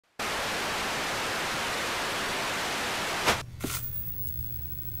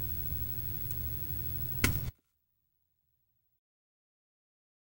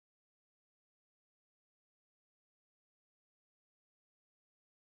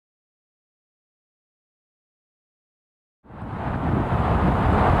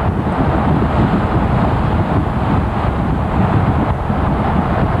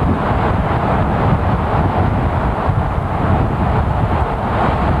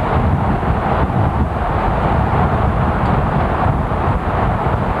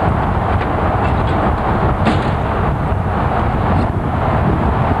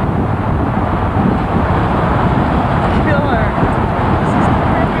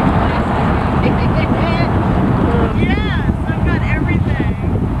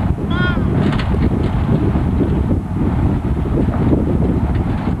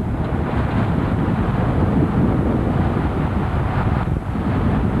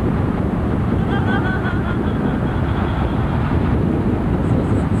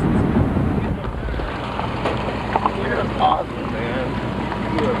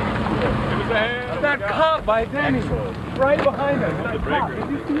right, Danny. Right behind us. That cop. Did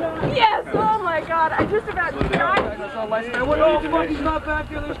you see that? Yes, oh my god, I just about died. And what the fuck is not back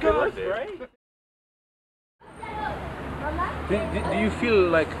there? There's cars. Do you feel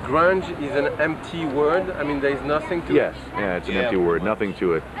like grunge is an empty word? I mean, there's nothing to it? Yes, yeah, it's an empty word, nothing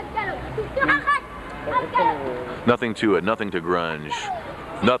to it. Nothing to it, nothing to grunge.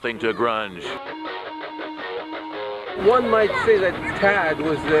 Nothing to grunge. One might say that Tad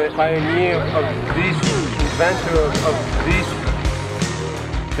was the pioneer of this, inventor of this.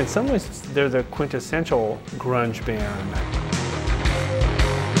 In some ways, they're the quintessential grunge band.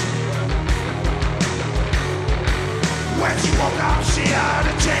 When she woke up, she heard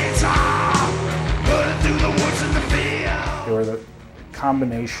a chainsaw, pulling through the woods in the field. They were the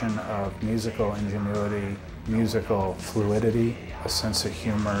combination of musical ingenuity, musical fluidity, a sense of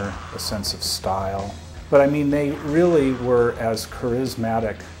humor, a sense of style. But I mean, they really were as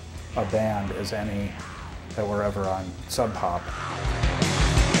charismatic a band as any that were ever on Sub Pop.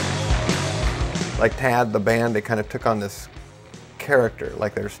 Like Tad, the band, they kind of took on this character.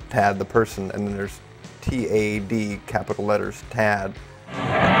 Like there's Tad, the person, and then there's T-A-D, capital letters, Tad.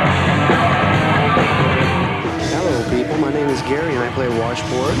 Hello people, my name is Gary and I play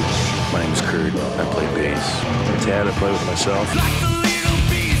washboard. My name is Kurt, I play bass. Tad, I play with myself.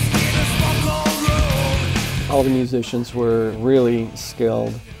 All the musicians were really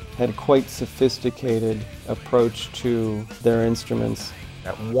skilled, had a quite sophisticated approach to their instruments.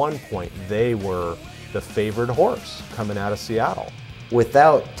 At one point, they were the favored horse coming out of Seattle.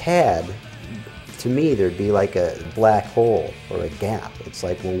 Without Tad, to me, there'd be like a black hole or a gap. It's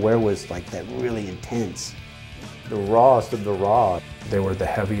like, well, where was like that really intense, the rawest of the raw? They were the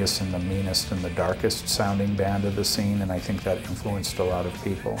heaviest and the meanest and the darkest sounding band of the scene, and I think that influenced a lot of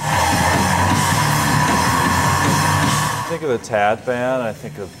people. Think of the Tad band, I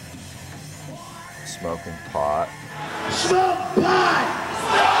think of smoking pot. Smoke pot!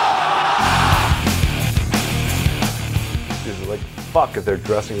 It's like, fuck if their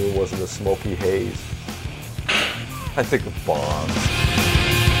dressing room wasn't a smoky haze. I think of bombs.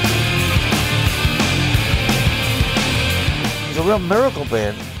 It was a real miracle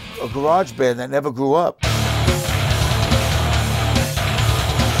band, a garage band that never grew up.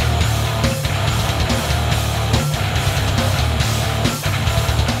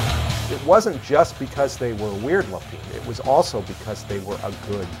 It wasn't just because they were weird looking, it was also because they were a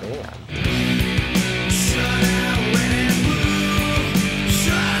good band.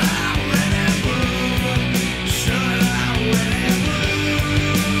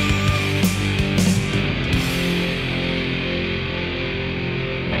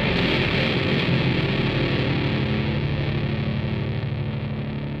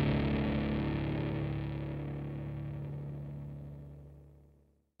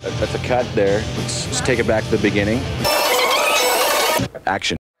 That's a cut there. Let's take it back to the beginning.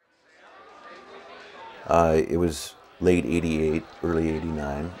 Action. It was late '88, early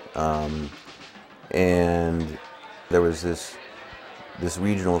 '89, and there was this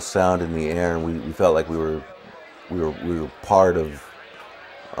regional sound in the air, and we felt like we were part of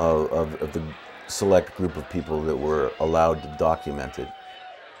the select group of people that were allowed to document it.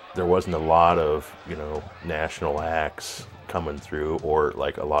 There wasn't a lot of, you know, national acts coming through, or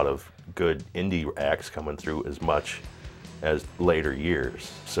like a lot of good indie acts coming through as much as later years.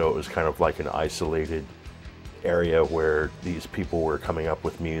 So it was kind of like an isolated area where these people were coming up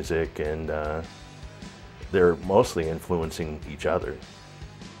with music, and they're mostly influencing each other.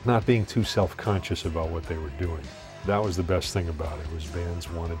 Not being too self-conscious about what they were doing. That was the best thing about it, was bands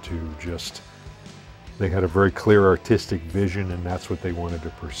wanted to just, they had a very clear artistic vision, and that's what they wanted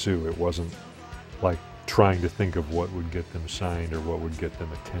to pursue. It wasn't like trying to think of what would get them signed or what would get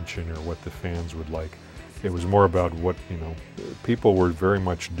them attention or what the fans would like. It was more about what, you know, people were very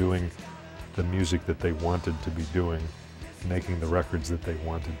much doing the music that they wanted to be doing, making the records that they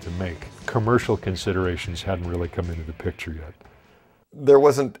wanted to make. Commercial considerations hadn't really come into the picture yet. There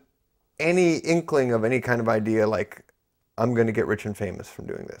wasn't any inkling of any kind of idea like, I'm going to get rich and famous from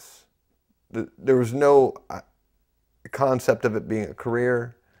doing this. There was no concept of it being a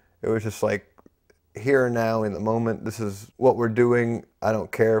career. It was just like, here and now in the moment, this is what we're doing. I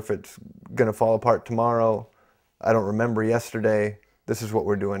don't care if it's going to fall apart tomorrow. I don't remember yesterday. This is what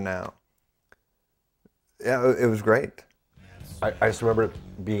we're doing now. Yeah, it was great. I just remember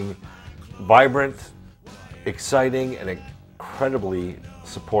it being vibrant, exciting, and incredibly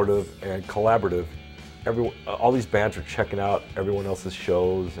supportive and collaborative. All these bands are checking out everyone else's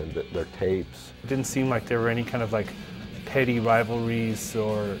shows and their tapes. It didn't seem like there were any kind of like petty rivalries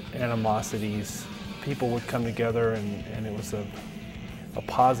or animosities. People would come together, and it was a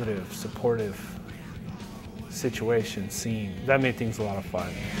positive, supportive situation, scene. That made things a lot of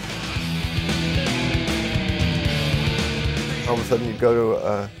fun. All of a sudden you'd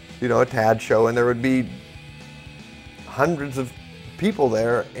go to a Tad show and there would be hundreds of people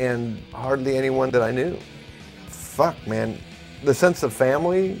there and hardly anyone that I knew. Fuck, man. The sense of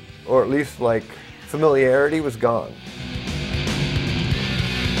family, or at least like familiarity, was gone.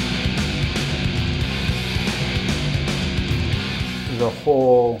 The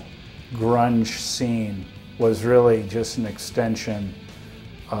whole grunge scene was really just an extension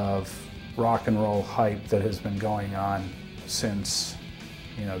of rock and roll hype that has been going on since,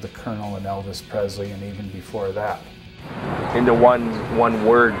 the Colonel and Elvis Presley, and even before that. Into one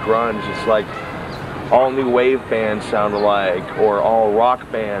word, grunge, it's like all new wave bands sound alike, or all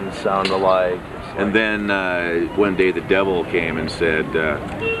rock bands sound alike. And then one day the devil came and said,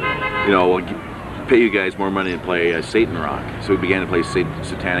 we'll pay you guys more money to play Satan rock. So we began to play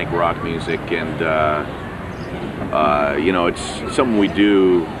satanic rock music, and it's something we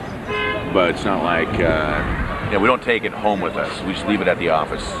do, but it's not like, we don't take it home with us. We just leave it at the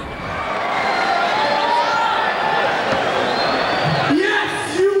office.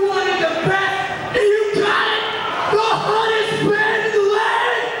 Yes, you wanted the best, and you got it! The hottest band in the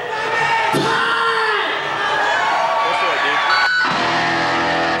land!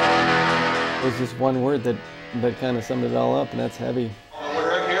 Time! There's just one word that kind of summed it all up, and that's heavy.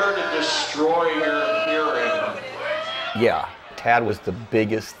 We're here to destroy your hearing. Yeah, Tad was the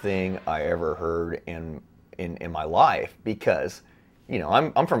biggest thing I ever heard in my life, because,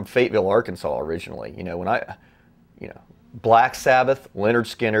 I'm from Fayetteville, Arkansas originally. Black Sabbath, Leonard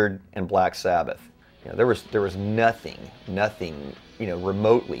Skinner, and Black Sabbath. There was nothing,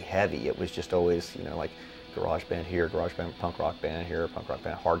 remotely heavy. It was just always, like garage band here, garage band, punk rock band here, punk rock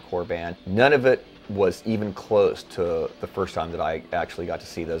band, hardcore band. None of it was even close to the first time that I actually got to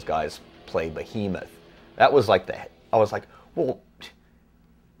see those guys play Behemoth. That was like I was like, well,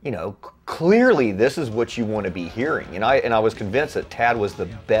 clearly this is what you want to be hearing. And I was convinced that Tad was the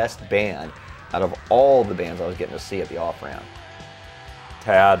best band out of all the bands I was getting to see at the off-ramp.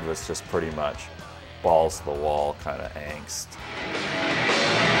 Tad was just pretty much balls to the wall kind of angst.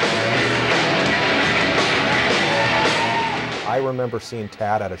 I remember seeing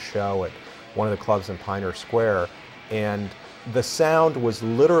Tad at a show at one of the clubs in Pioneer Square, and the sound was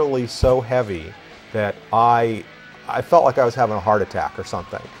literally so heavy that I felt like I was having a heart attack or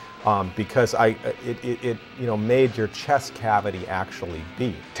something, because it made your chest cavity actually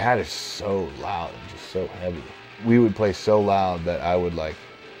beat. Tad is so loud and just so heavy. We would play so loud that I would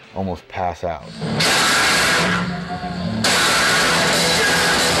almost pass out.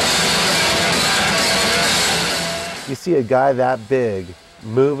 You see a guy that big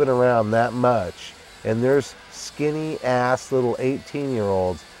moving around that much, and there's skinny ass little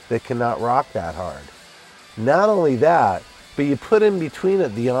 18-year-olds that cannot rock that hard. Not only that, but you put in between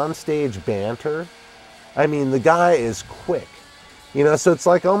it the onstage banter. I mean, the guy is quick. So it's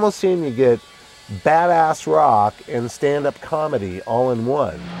like almost seeing you get badass rock and stand-up comedy all in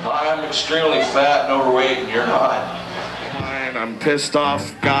one. I'm extremely fat and overweight, and you're not. Fine, I'm pissed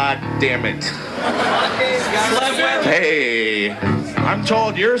off. God damn it. Hey, I'm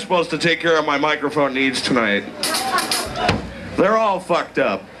told you're supposed to take care of my microphone needs tonight. They're all fucked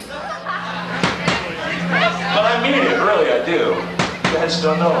up. But I mean it, really, I do. You guys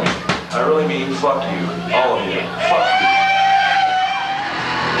don't know me. I really mean fuck you. All of you. Fuck you.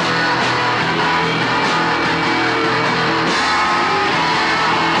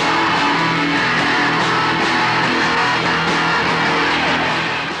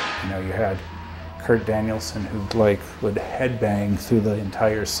 You had Kurt Danielson who would headbang through the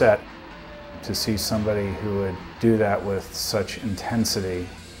entire set. To see somebody who would do that with such intensity,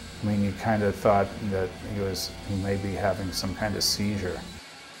 I mean, you kind of thought that he may be having some kind of seizure.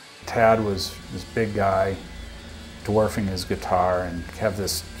 Tad was this big guy, dwarfing his guitar, and have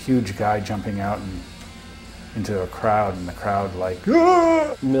this huge guy jumping out into a crowd, and the crowd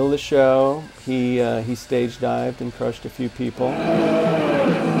Middle of the show, he stage dived and crushed a few people.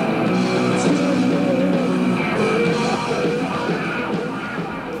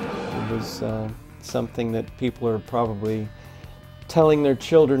 It was something that people are probably telling their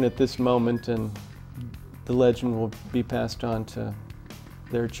children at this moment, and the legend will be passed on to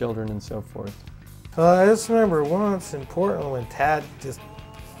their children and so forth. I just remember once in Portland when Tad just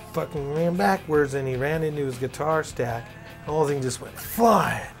fucking ran backwards and he ran into his guitar stack. The whole thing just went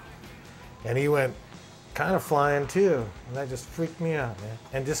flying. And he went kind of flying too. And that just freaked me out, man.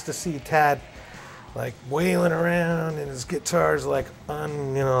 And just to see Tad wailing around and his guitar's not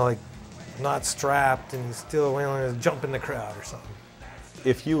strapped and he's still wailing, jumping the crowd or something.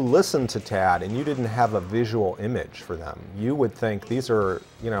 If you listen to Tad and you didn't have a visual image for them, you would think these are,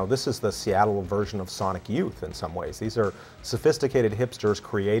 this is the Seattle version of Sonic Youth in some ways. These are sophisticated hipsters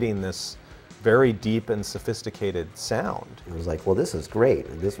creating this very deep and sophisticated sound. It was like, well, this is great.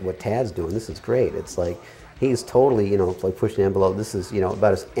 This what Tad's doing. This is great. It's like he's totally, like pushing the envelope. This is,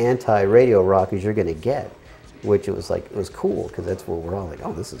 about as anti-radio rock as you're going to get, which it was cool because that's what we're all like,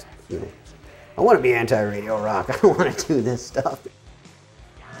 oh, this is, I want to be anti-radio rock. I don't want to do this stuff.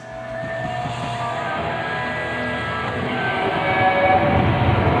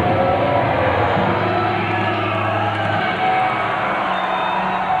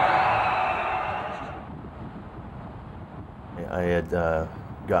 I had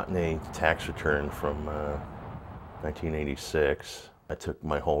gotten a tax return from 1986. I took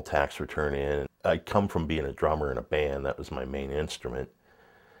my whole tax return in. I'd come from being a drummer in a band. That was my main instrument.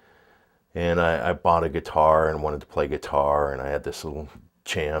 And I bought a guitar and wanted to play guitar, and I had this little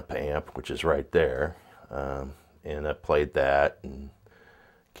Champ amp, which is right there. And I played that and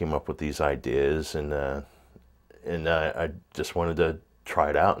came up with these ideas, and I just wanted to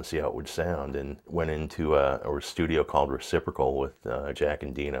try it out and see how it would sound, and went into a studio called Reciprocal with Jack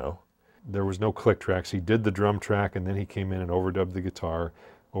and Dino. There was no click tracks. He did the drum track, and then he came in and overdubbed the guitar,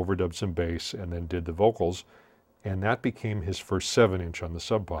 overdubbed some bass, and then did the vocals, and that became his first 7-inch on the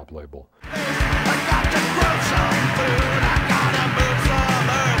Sub Pop label.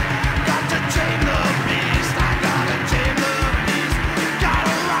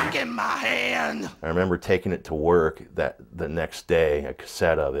 I remember taking it to work the next day, a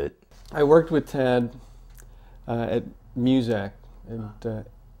cassette of it. I worked with Tad at Muzak in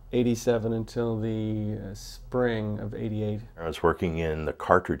 '87 until the spring of '88. I was working in the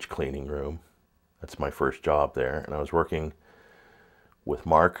cartridge cleaning room. That's my first job there, and I was working with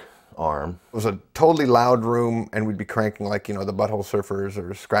Mark Arm. It was a totally loud room, and we'd be cranking like, the Butthole Surfers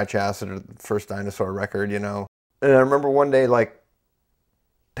or Scratch Acid or the first Dinosaur record, And I remember one day, like,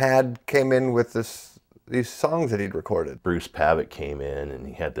 Tad came in with these songs that he'd recorded. Bruce Pavitt came in, and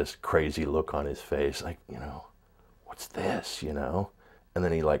he had this crazy look on his face, like, what's this, And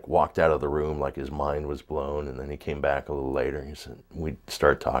then he like walked out of the room like his mind was blown, and then he came back a little later, and he said, we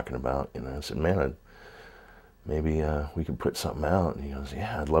started talking about, I said, man, maybe we could put something out. And he goes,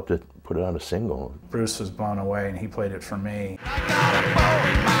 yeah, I'd love to put it on a single. Bruce was blown away, and he played it for me.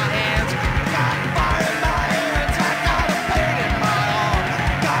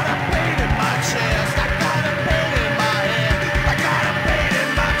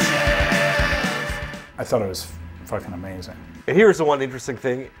 I thought it was fucking amazing. And here's the one interesting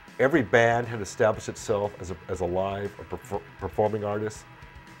thing. Every band had established itself as a live or performing artist.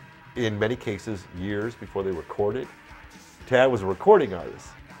 In many cases, years before they recorded. Tad was a recording artist.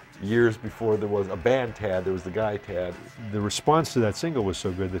 Years before there was a band Tad, there was the guy Tad. The response to that single was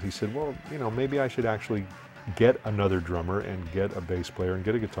so good that he said, well, maybe I should actually get another drummer and get a bass player and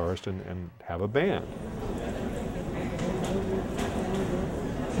get a guitarist and have a band.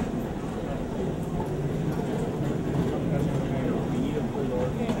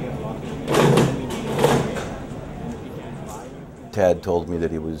 Tad told me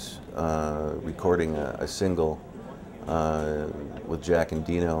that he was recording a single with Jack and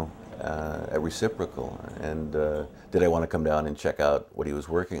Dino at Reciprocal, and did I want to come down and check out what he was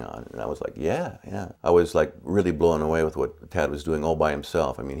working on? And I was like, yeah. I was like really blown away with what Tad was doing all by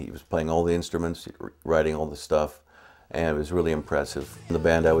himself. I mean, he was playing all the instruments, writing all the stuff, and it was really impressive. The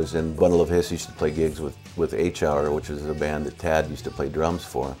band I was in, Bundle of Hiss, used to play gigs with H-Hour, which was a band that Tad used to play drums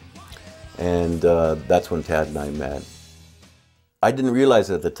for, and that's when Tad and I met. I didn't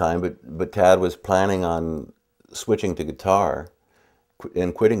realize it at the time, but Tad was planning on switching to guitar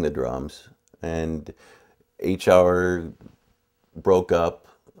and quitting the drums. And H-Hour broke up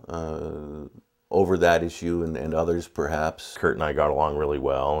over that issue and others perhaps. Kurt and I got along really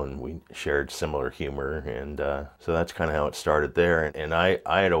well, and we shared similar humor, and so that's kind of how it started there. And I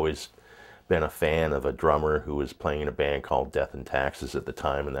had always been a fan of a drummer who was playing in a band called Death and Taxes at the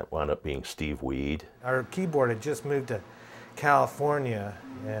time, and that wound up being Steve Weed. Our keyboard had just moved to California,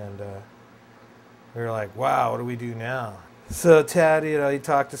 and we were like, wow, what do we do now? So Tad, he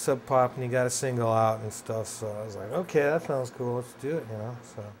talked to Sub Pop, and he got a single out and stuff, so I was like, okay, that sounds cool, let's do it,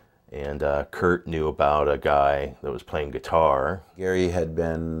 so. And Kurt knew about a guy that was playing guitar. Gary had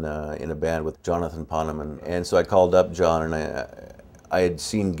been in a band with Jonathan Poneman, and so I called up John, and I had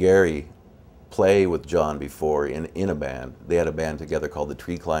seen Gary play with John before in a band. They had a band together called the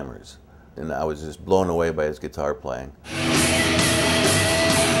Tree Climbers, and I was just blown away by his guitar playing.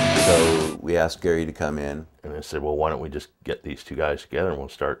 So we asked Gary to come in. And I said, well, why don't we just get these two guys together and we'll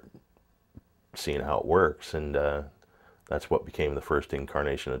start seeing how it works. And that's what became the first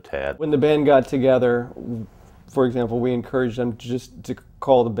incarnation of Tad. When the band got together, for example, we encouraged them just to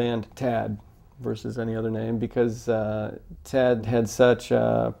call the band Tad versus any other name, because Tad had such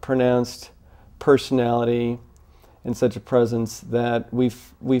a pronounced personality and such a presence that we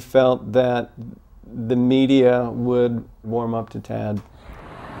felt that the media would warm up to Tad.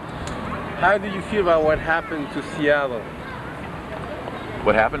 How do you feel about what happened to Seattle?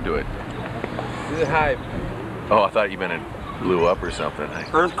 What happened to it? The hype. Oh, I thought you meant it blew up or something.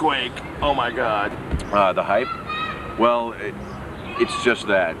 Earthquake. Oh my God. The hype? Well, it's just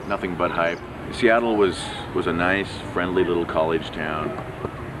that. Nothing but hype. Seattle was a nice, friendly little college town.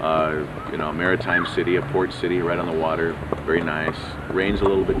 You know, a maritime city, a port city right on the water. Very nice. Rains a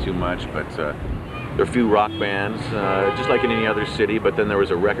little bit too much, but there are a few rock bands, just like in any other city, but then there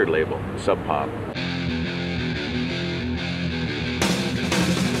was a record label, Sub Pop.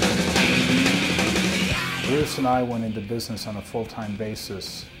 Bruce and I went into business on a full-time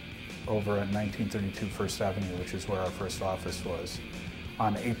basis over at 1932 First Avenue, which is where our first office was,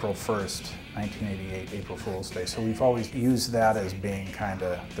 on April 1st, 1988, April Fool's Day. So we've always used that as being kind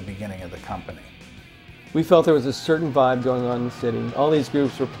of the beginning of the company. We felt there was a certain vibe going on in the city. All these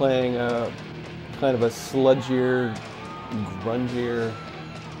groups were playing a kind of a sludgier, grungier,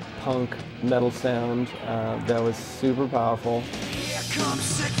 punk metal sound that was super powerful. Here comes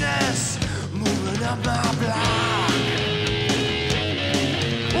sickness, moving up my block.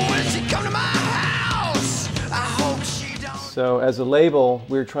 When she come to my house, I hope she don't. So as a label,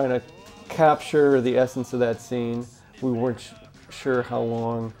 we were trying to capture the essence of that scene. We weren't sure how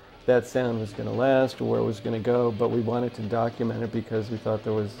long that sound was going to last or where it was going to go, but we wanted to document it because we thought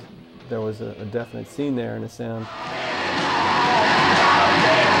there was a definite scene there and a sound.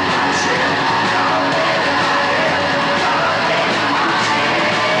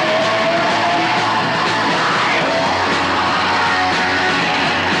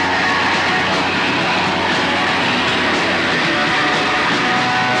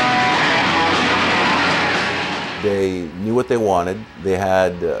 They knew what they wanted. They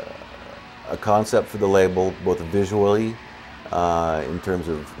had a concept for the label, both visually, in terms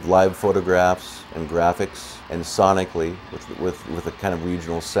of live photographs and graphics, and sonically, with a kind of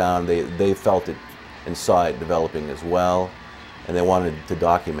regional sound. They felt it and saw it developing as well, and they wanted to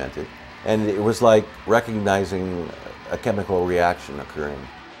document it. And it was like recognizing a chemical reaction occurring.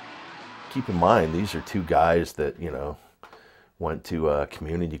 Keep in mind, these are two guys that, you know, went to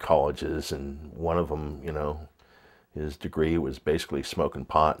community colleges, and one of them, you know, his degree was basically smoking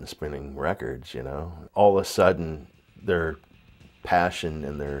pot and spinning records, you know. All of a sudden, their passion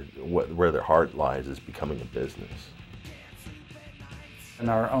and where their heart lies is becoming a business. In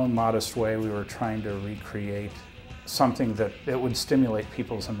our own modest way, we were trying to recreate something that would stimulate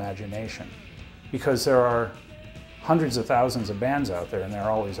people's imagination. Because there are hundreds of thousands of bands out there, and there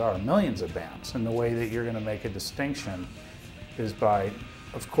always are millions of bands. And the way that you're going to make a distinction is by,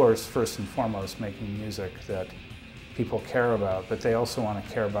 of course, first and foremost, making music that people care about, but they also want to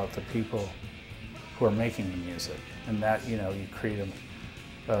care about the people who are making the music. And that, you know, you create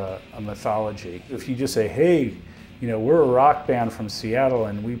a mythology. If you just say, hey, you know, we're a rock band from Seattle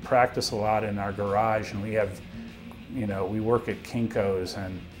and we practice a lot in our garage and we have, you know, we work at Kinko's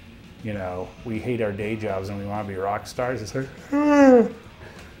and, you know, we hate our day jobs and we want to be rock stars, it's like,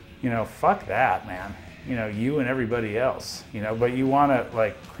 you know, fuck that, man. You know, you and everybody else, you know, but you want to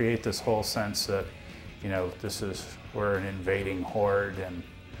like create this whole sense that, you know, we're an invading horde and,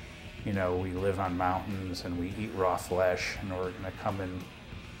 you know, we live on mountains and we eat raw flesh and we're going to come and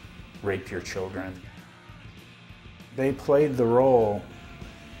rape your children. They played the role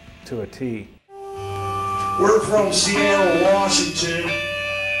to a T. We're from Seattle, Washington.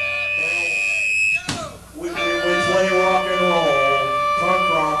 We play rock and roll, punk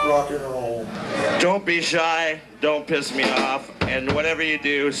rock and roll. Don't be shy, don't piss me off, and whatever you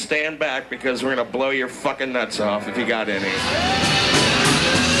do, stand back because we're gonna blow your fucking nuts off if you got any.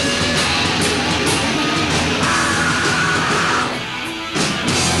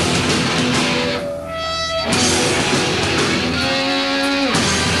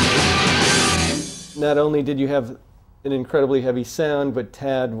 Not only did you have an incredibly heavy sound, but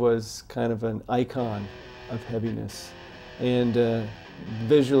Tad was kind of an icon of heaviness, and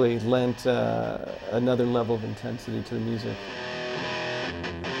visually lent another level of intensity to the music.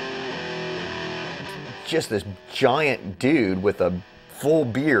 Just this giant dude with a full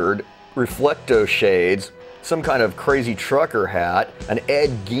beard, reflecto shades, some kind of crazy trucker hat, an Ed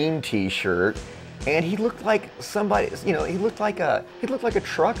Gein t-shirt, and he looked like somebody, you know, he looked like a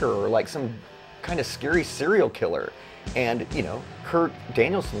trucker or like some kind of scary serial killer. And, you know, Kurt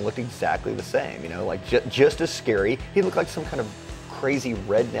Danielson looked exactly the same, you know, like just as scary. He looked like some kind of crazy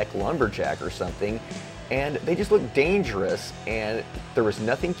redneck lumberjack or something. And they just looked dangerous, and there was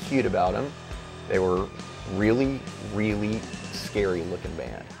nothing cute about them. They were really, really scary looking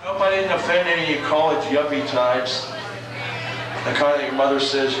band. I hope I didn't offend any of you college yuppie types. The kind that your mother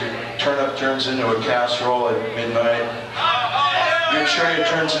says your turnip turns into a casserole at midnight. Your cherry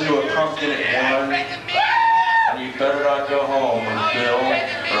turns into a pumpkin at 1. And you better not go home with Bill, or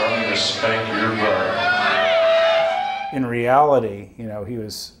I'm going to spank your butt. In reality, you know, he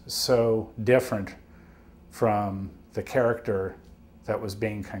was so different from the character that was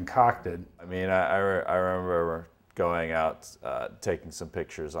being concocted. I mean, I remember going out, taking some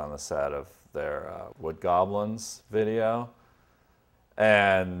pictures on the set of their Wood Goblins video.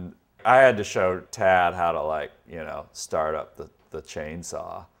 And I had to show Tad how to, like, you know, start up the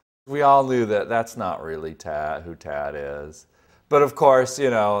chainsaw. We all knew that that's not really Tad, who Tad is. But of course, you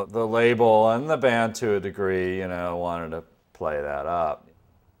know, the label and the band to a degree, you know, wanted to play that up.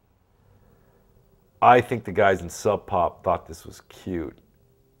 I think the guys in Sub Pop thought this was cute.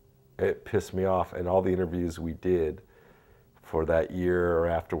 It pissed me off. And all the interviews we did for that year or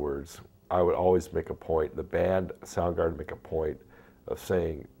afterwards, I would always make a point, the band, Soundgarden, make a point of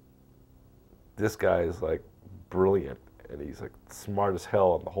saying, this guy is like brilliant, and he's like smart as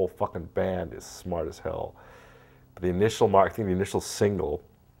hell, and the whole fucking band is smart as hell. But the initial, I think the initial single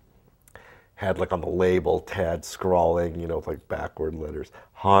had, like, on the label, Tad scrawling, you know, with like backward letters,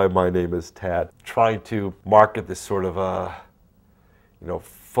 "Hi, my name is Tad," trying to market this sort of you know,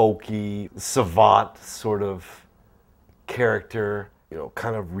 folky, savant sort of character, you know,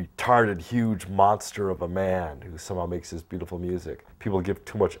 kind of retarded, huge monster of a man who somehow makes this beautiful music. People give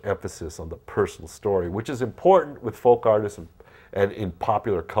too much emphasis on the personal story, which is important with folk artists and in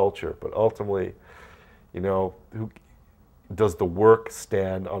popular culture, but ultimately, you know, does the work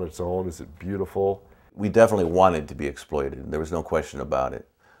stand on its own? Is it beautiful? We definitely wanted to be exploited. There was no question about it.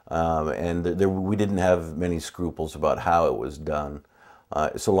 And we didn't have many scruples about how it was done,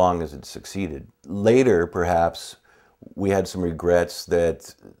 so long as it succeeded. Later, perhaps, we had some regrets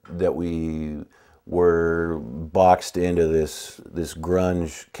that we were boxed into this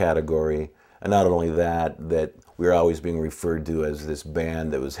grunge category. And not only that we were always being referred to as this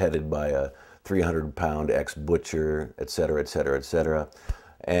band that was headed by a 300-pound ex-butcher, et cetera, et cetera, et cetera.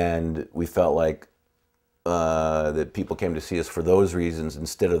 And we felt like that people came to see us for those reasons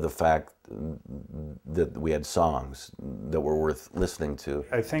instead of the fact that we had songs that were worth listening to.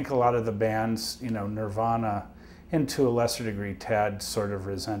 I think a lot of the bands, you know, Nirvana, and to a lesser degree, Tad sort of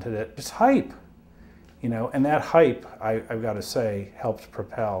resented it. It's hype, you know, and that hype, I've got to say, helped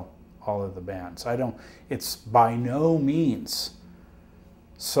propel all of the bands. It's by no means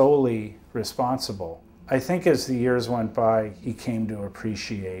solely responsible. I think as the years went by, he came to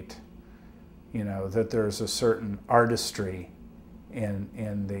appreciate, you know, that there's a certain artistry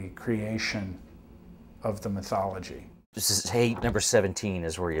in the creation of the mythology. This is number 17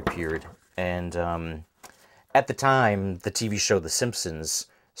 is where he appeared. And at the time, the TV show The Simpsons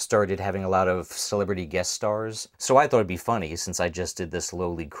started having a lot of celebrity guest stars. So I thought it'd be funny, since I just did this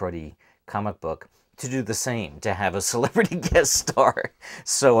lowly, cruddy comic book, to do the same, to have a celebrity guest star.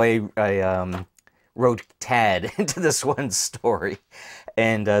 So I wrote Tad into this one story.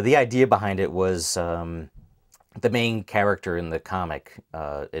 And the idea behind it was the main character in the comic,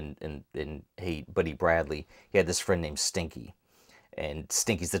 in Hey Buddy Bradley, he had this friend named Stinky. And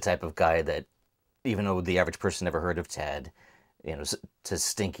Stinky's the type of guy that, even though the average person never heard of Tad, you know, to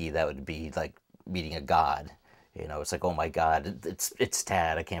Stinky that would be like meeting a god. You know, it's like, oh my God, it's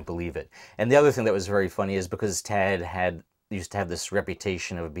Tad, I can't believe it. And the other thing that was very funny is because Tad used to have this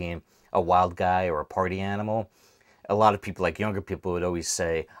reputation of being a wild guy or a party animal, a lot of people, like younger people, would always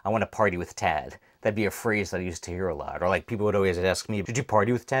say, I want to party with Tad. That'd be a phrase that I used to hear a lot. Or like people would always ask me, did you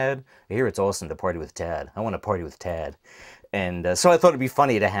party with Tad? I hear it's awesome to party with Tad. I want to party with Tad. And so I thought it'd be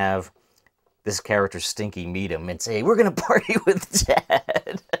funny to have this character Stinky meet him and say, we're going to party with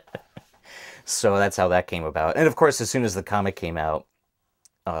Tad. So that's how that came about. And of course, as soon as the comic came out,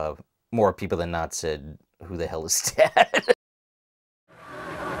 more people than not said, who the hell is Tad?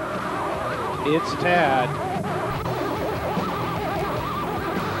 It's Tad.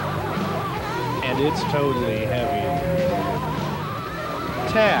 And it's totally heavy.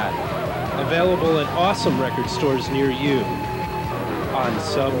 Tad, available at awesome record stores near you on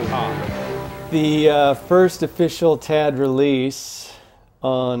Sub Pop. The first official Tad release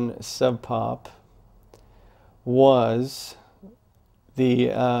on Sub Pop was the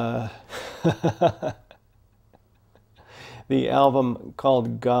the album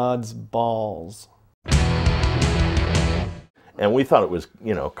called God's Balls. And we thought it was,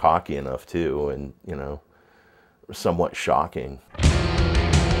 you know, cocky enough too, and, you know, somewhat shocking.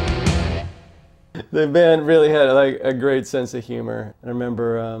 The band really had like a great sense of humor. I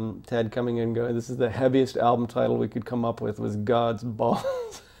remember Ted coming in and going, "This is the heaviest album title we could come up with, was God's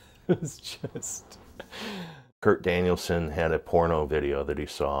Balls." It was just... Kurt Danielson had a porno video that he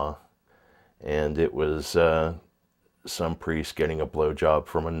saw, and it was some priest getting a blowjob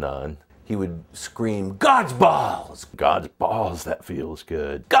from a nun. He would scream, "God's balls! God's balls, that feels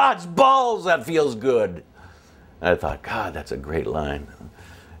good. God's balls, that feels good!" And I thought, God, that's a great line.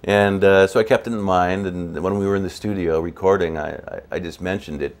 And so I kept it in mind, and when we were in the studio recording, I just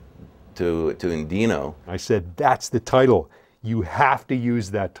mentioned it to Indino. I said, that's the title. You have to use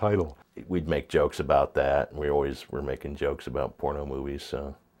that title. We'd make jokes about that, and we always were making jokes about porno movies,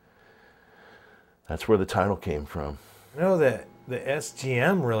 so that's where the title came from. I know that the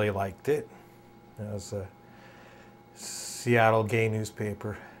SGM really liked it. That was a Seattle gay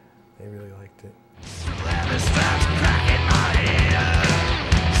newspaper. They really liked it.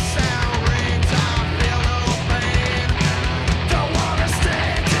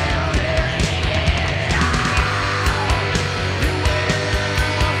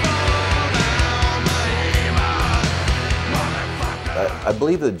 I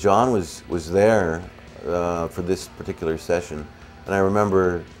believe that John was there for this particular session, and I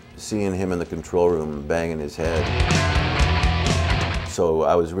remember seeing him in the control room banging his head. So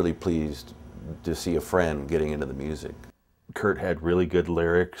I was really pleased to see a friend getting into the music. Kurt had really good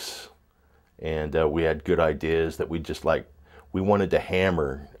lyrics, and we had good ideas that we just we wanted to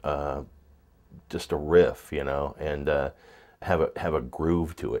hammer just a riff, you know, and have a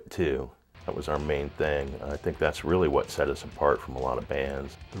groove to it too. That was our main thing. I think that's really what set us apart from a lot of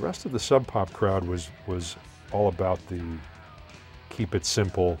bands. The rest of the Sub Pop crowd was all about the keep it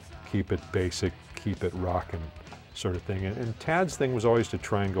simple, keep it basic, keep it rockin' sort of thing. And Tad's thing was always to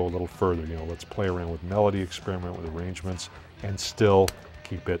try and go a little further. You know, let's play around with melody, experiment with arrangements, and still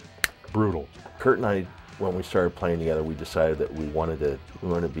keep it brutal. Kurt and I, when we started playing together, we decided that we wanted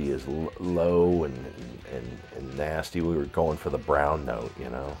to be as low and nasty. We were going for the brown note, you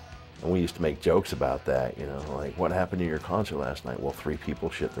know. And we used to make jokes about that, you know, like, what happened to your concert last night? Well, 3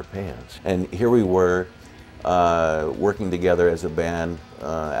 people shit their pants. And here we were working together as a band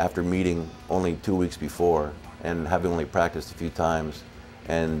after meeting only 2 weeks before and having only practiced a few times,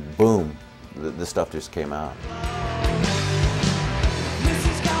 and boom, the stuff just came out.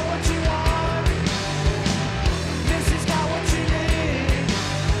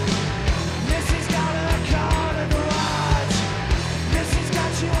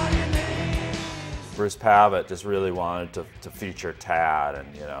 Bruce Pavitt just really wanted to feature Tad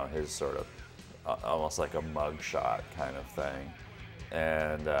and, you know, his sort of almost like a mugshot kind of thing,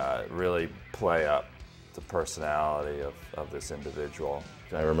 and really play up the personality of this individual.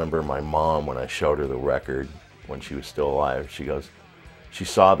 I remember my mom, when I showed her the record when she was still alive, she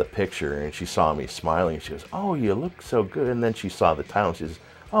saw the picture and she saw me smiling, and she goes, "Oh, you look so good." And then she saw the title and she says,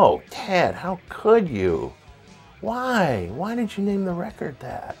 "Oh, Tad, how could you? Why? Why did you name the record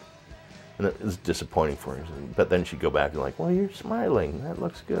that?" And it was disappointing for her. But then she'd go back and like, "Well, you're smiling. That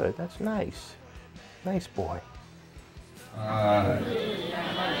looks good. That's nice. Nice boy."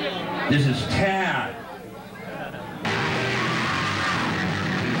 This is Tad.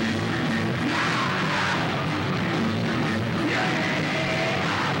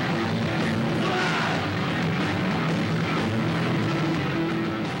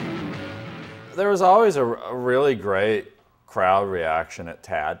 There was always a really great crowd reaction at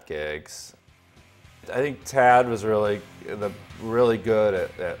Tad gigs. I think Tad was really good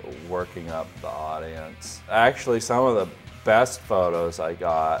at working up the audience. Actually, some of the best photos I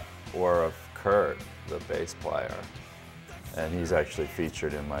got were of Kurt, the bass player. And he's actually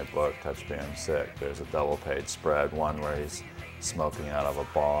featured in my book, Touch Me I'm Sick. There's a double-page spread, one where he's smoking out of a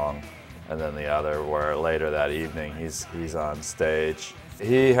bong, and then the other where later that evening he's on stage.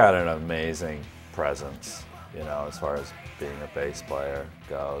 He had an amazing presence, you know, as far as being a bass player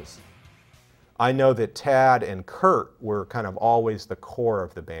goes. I know that Tad and Kurt were kind of always the core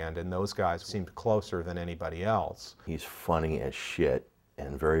of the band, and those guys seemed closer than anybody else. He's funny as shit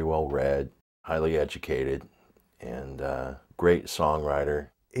and very well read, highly educated, and great songwriter.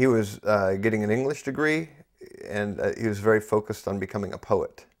 He was getting an English degree, and he was very focused on becoming a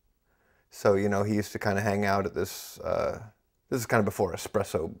poet. So, you know, he used to kind of hang out at this is kind of before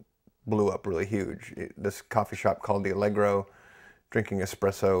espresso blew up really huge. This coffee shop called the Allegro, drinking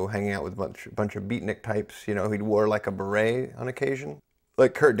espresso, hanging out with a bunch of beatnik types. You know, he'd wore like a beret on occasion.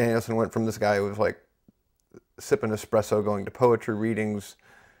 Like Kurt Danielson went from this guy who was like sipping espresso, going to poetry readings,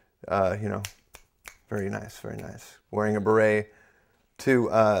 you know, very nice, very nice. Wearing a beret,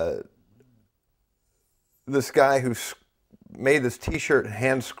 to this guy who made this t-shirt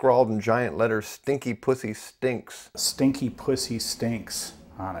hand scrawled in giant letters, "Stinky Pussy Stinks." Stinky Pussy Stinks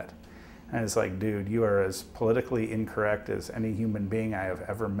on it. And it's like, dude, you are as politically incorrect as any human being I have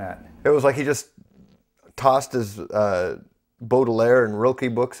ever met. It was like he just tossed his Baudelaire and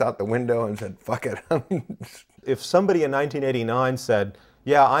Rilke books out the window and said, fuck it. If somebody in 1989 said,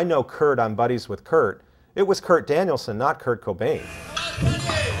 yeah, I know Kurt, I'm buddies with Kurt, it was Kurt Danielson, not Kurt Cobain.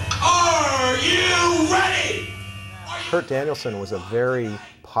 Are you ready? Kurt Danielson was a very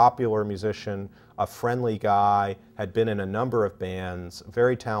popular musician, a friendly guy, had been in a number of bands,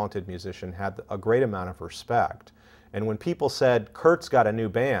 very talented musician, had a great amount of respect. And when people said, Kurt's got a new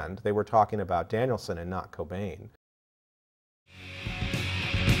band, they were talking about Danielson and not Cobain.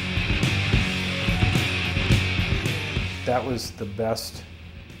 That was the best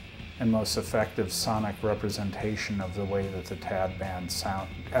and most effective sonic representation of the way that the Tad band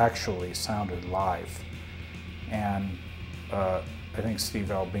actually sounded live. And I think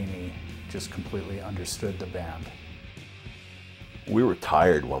Steve Albini just completely understood the band. We were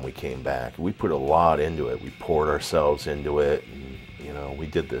tired when we came back. We put a lot into it. We poured ourselves into it. And, you know, we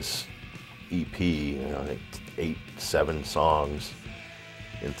did this EP, you know, like 8, 7 songs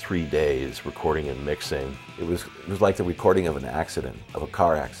in 3 days, recording and mixing. It was like the recording of an accident, of a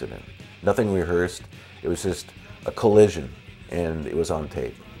car accident. Nothing rehearsed. It was just a collision, and it was on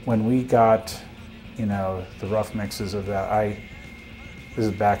tape. When we got, you know, the rough mixes of that, this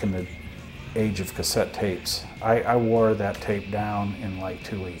is back in the age of cassette tapes. I wore that tape down in like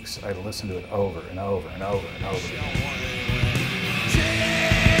 2 weeks. I listened to it over and over and over and over.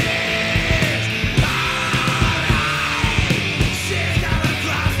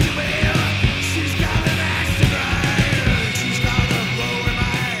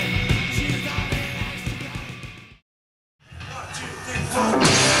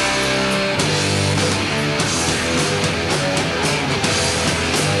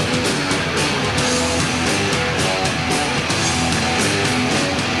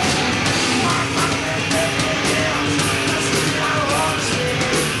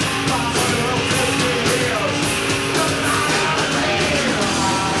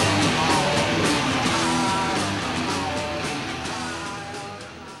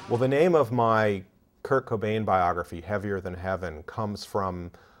 Well, the name of my Kurt Cobain biography, Heavier Than Heaven, comes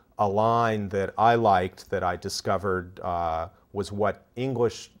from a line that I liked that I discovered was what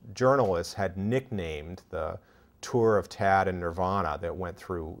English journalists had nicknamed the tour of Tad and Nirvana that went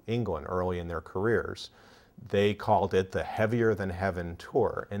through England early in their careers. They called it the Heavier Than Heaven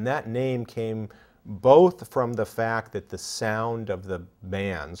tour. And that name came both from the fact that the sound of the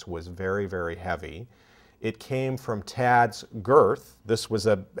bands was very, very heavy. It came from Tad's girth. This was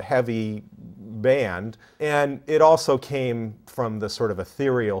a heavy band. And it also came from the sort of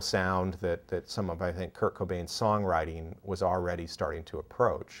ethereal sound that some of, I think, Kurt Cobain's songwriting was already starting to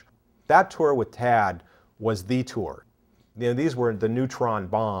approach. That tour with Tad was the tour. You know, these were the neutron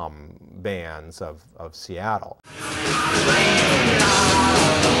bomb bands of Seattle.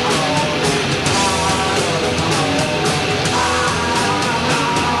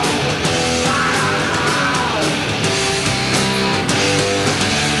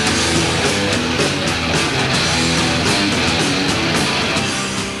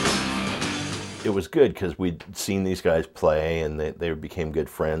 It was good because we'd seen these guys play and they became good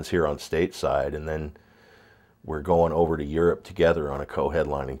friends here on stateside, and then we're going over to Europe together on a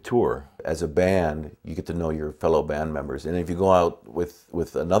co-headlining tour. As a band, you get to know your fellow band members, and if you go out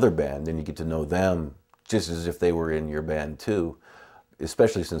with another band, then you get to know them just as if they were in your band too,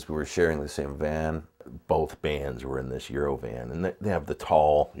 especially since we were sharing the same van. Both bands were in this Eurovan, and they have the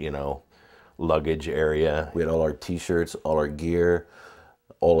tall, you know, luggage area. We had all our t-shirts, all our gear,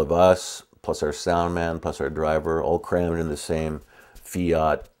 all of us, plus our sound man, plus our driver, all crammed in the same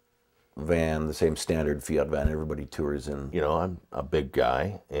Fiat van, the same standard Fiat van everybody tours in. You know, I'm a big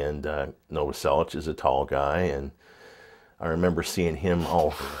guy, and Novoselic is a tall guy, and I remember seeing him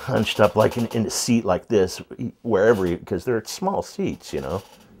all hunched up like in a seat like this, wherever, because they're small seats, you know.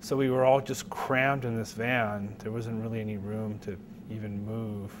 So we were all just crammed in this van. There wasn't really any room to even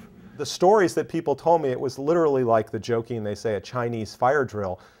move. The stories that people told me, it was literally like the joking, they say, a Chinese fire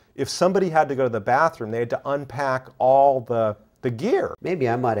drill. If somebody had to go to the bathroom, they had to unpack all the gear. Maybe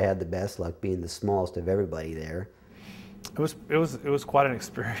I might have had the best luck being the smallest of everybody there. It was quite an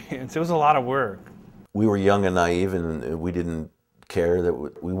experience. It was a lot of work. We were young and naive, and we didn't care that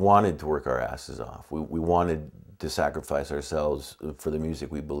we wanted to work our asses off. We wanted to sacrifice ourselves for the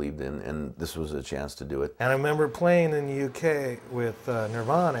music we believed in, and this was a chance to do it. And I remember playing in the UK with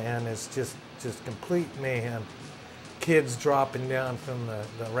Nirvana, and it's just complete mayhem. Kids dropping down from the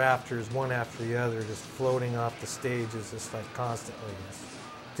rafters, one after the other, just floating off the stages, just like constantly. Just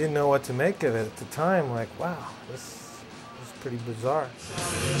didn't know what to make of it at the time. Like, wow, this is pretty bizarre.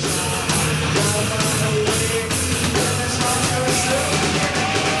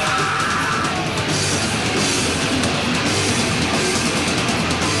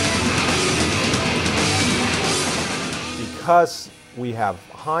 Because we have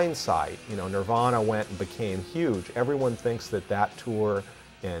hindsight, you know, Nirvana went and became huge. Everyone thinks that that tour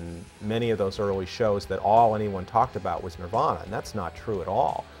and many of those early shows, that all anyone talked about was Nirvana, and that's not true at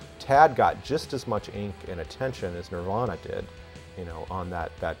all. Tad got just as much ink and attention as Nirvana did, you know, on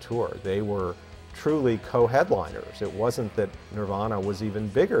that tour. They were truly co-headliners. It wasn't that Nirvana was even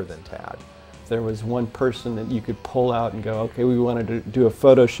bigger than Tad. There was one person that you could pull out and go, okay, we wanted to do a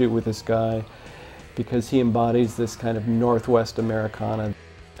photo shoot with this guy because he embodies this kind of Northwest Americana.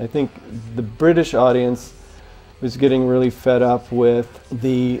 I think the British audience was getting really fed up with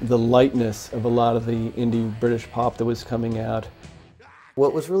the lightness of a lot of the indie British pop that was coming out.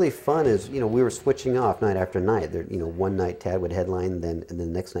 What was really fun is, you know, we were switching off night after night. There, you know, one night Tad would headline, and then the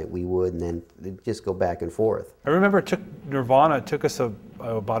next night we would, and then it'd just go back and forth. I remember Nirvana took us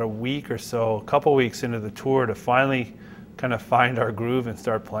about a week or so, a couple weeks into the tour to finally kind of find our groove and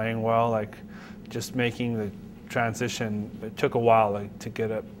start playing well. Like, just making the transition, it took a while, like, to get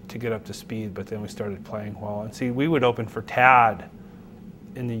up to speed, but then we started playing well. And see, we would open for Tad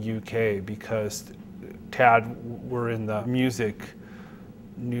in the UK because Tad were in the music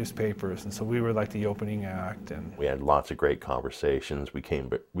newspapers, and so we were like the opening act. And we had lots of great conversations. We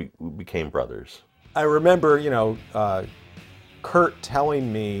became brothers. I remember, you know, Kurt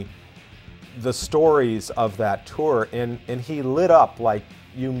telling me the stories of that tour, and he lit up like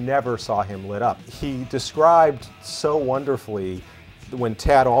you never saw him lit up. He described so wonderfully when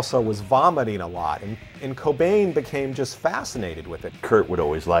Tad also was vomiting a lot, and Cobain became just fascinated with it. Kurt would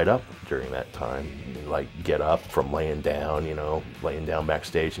always light up during that time, like get up from laying down, you know, laying down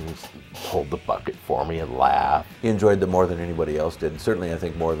backstage, and hold the bucket for me and laugh. He enjoyed it more than anybody else did. Certainly, I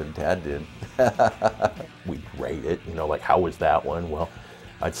think more than Tad did. We'd rate it, you know, like, how was that one? Well,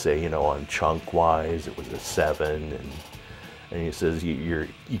 I'd say, you know, on chunk-wise, it was a 7, and he says, you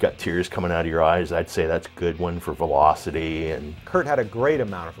got tears coming out of your eyes. I'd say that's a good one for velocity. And Kurt had a great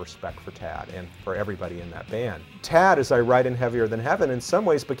amount of respect for Tad and for everybody in that band. Tad, as I write in Heavier Than Heaven, in some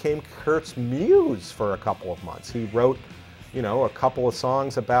ways became Kurt's muse for a couple of months. He wrote, you know, a couple of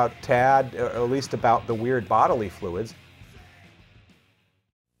songs about Tad, or at least about the weird bodily fluids.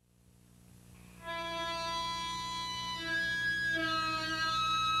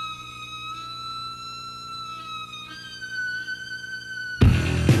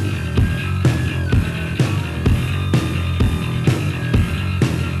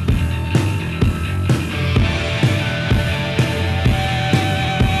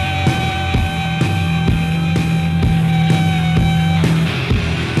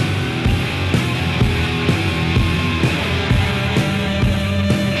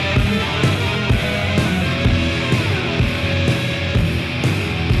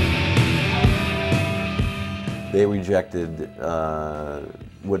 They rejected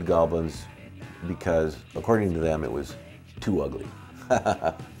Wood Goblins because, according to them, it was too ugly.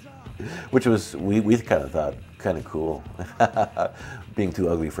 Which was, we kind of thought, kind of cool. Being too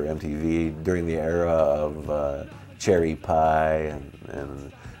ugly for MTV during the era of Cherry Pie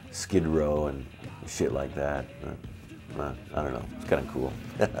and Skid Row and shit like that. I don't know, it's kind of cool.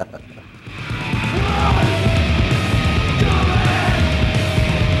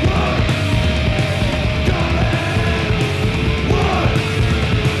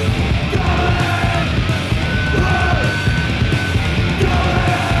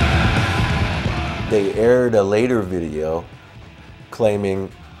 They aired a later video claiming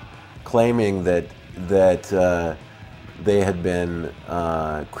that they had been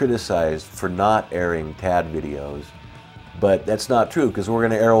criticized for not airing Tad videos, but that's not true, because we're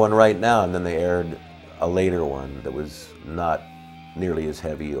going to air one right now. And then they aired a later one that was not nearly as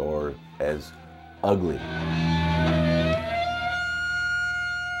heavy or as ugly.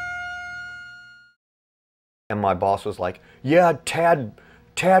 And my boss was like, yeah, Tad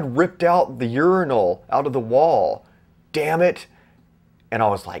ripped out the urinal out of the wall. Damn it. And I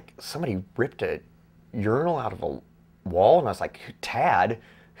was like, somebody ripped a urinal out of a wall? And I was like, Tad?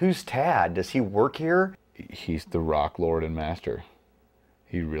 Who's Tad? Does he work here? He's the rock lord and master.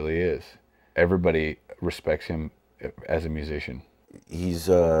 He really is. Everybody respects him as a musician. He's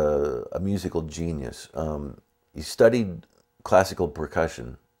a musical genius. He studied classical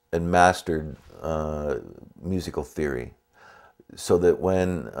percussion and mastered musical theory, so that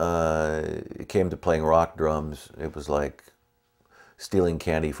when it came to playing rock drums, it was like stealing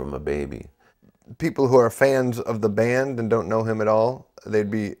candy from a baby. People who are fans of the band and don't know him at all,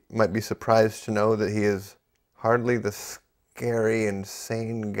 might be surprised to know that he is hardly the scary,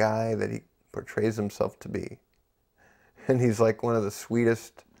 insane guy that he portrays himself to be. And he's like one of the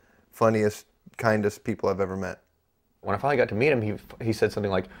sweetest, funniest, kindest people I've ever met. When I finally got to meet him, he said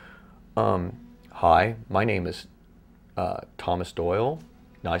something like, "Hi, my name is Thomas Doyle.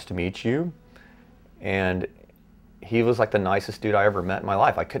 Nice to meet you." And he was like the nicest dude I ever met in my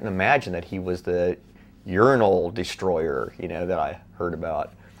life. I couldn't imagine that he was the urinal destroyer, you know, that I heard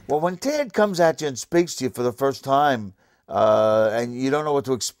about. Well, when Tad comes at you and speaks to you for the first time, and you don't know what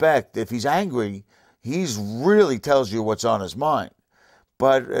to expect, if he's angry, he's really tells you what's on his mind.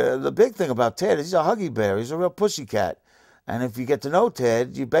 But the big thing about Ted is he's a huggy bear. He's a real pussycat. And if you get to know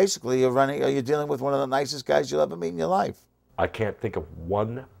Ted, you basically you're dealing with one of the nicest guys you'll ever meet in your life. I can't think of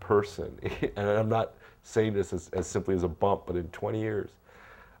one person, and I'm not saying this as simply as a bump, but in 20 years,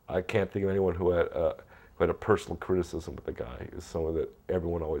 I can't think of anyone who had a personal criticism of the guy. He was someone that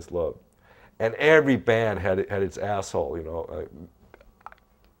everyone always loved. And every band had its asshole, you know.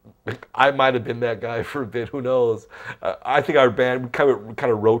 I might have been that guy for a bit, who knows. I think our band kind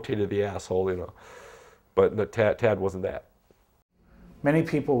of rotated the asshole, you know. But Tad wasn't that. Many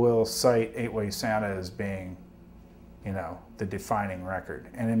people will cite 8-Way Santa as being, you know, the defining record.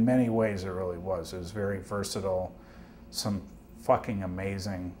 And in many ways it really was. It was very versatile, some fucking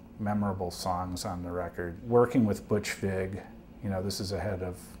amazing, memorable songs on the record. Working with Butch Vig, you know, this is ahead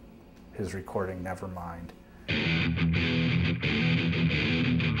of his recording Nevermind.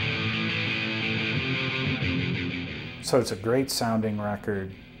 So it's a great sounding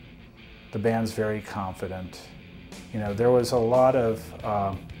record. The band's very confident. You know, there was a lot of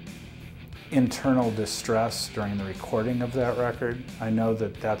internal distress during the recording of that record. I know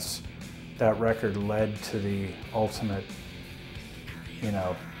that that record led to the ultimate, you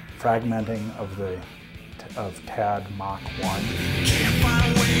know, fragmenting of Tad Mach 1. Can't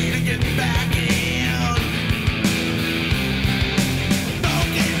find a way to get back in.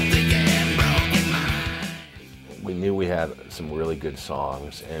 We knew we had some really good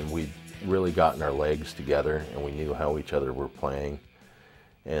songs, and we'd really gotten our legs together, and we knew how each other were playing.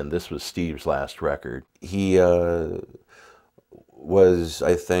 And this was Steve's last record. He was,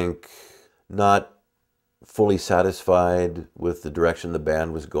 I think, not fully satisfied with the direction the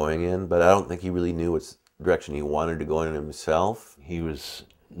band was going in, but I don't think he really knew what direction he wanted to go in himself. He was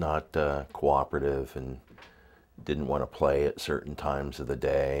not cooperative and didn't want to play at certain times of the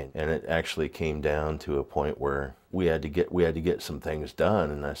day, and it actually came down to a point where we had to get some things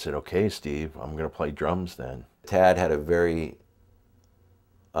done, and I said, "Okay, Steve, I'm going to play drums then." Tad had a very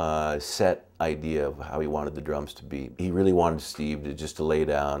set idea of how he wanted the drums to be. He really wanted Steve to lay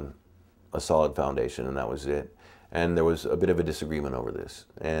down a solid foundation, and that was it. And there was a bit of a disagreement over this,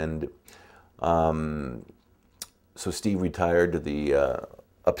 and so Steve retired to the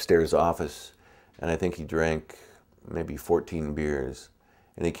upstairs office, and I think he drank maybe 14 beers,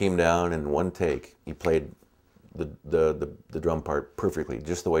 and he came down, and in one take he played the drum part perfectly,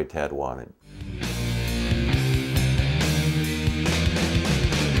 just the way Tad wanted.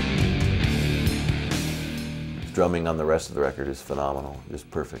 Drumming on the rest of the record is phenomenal, just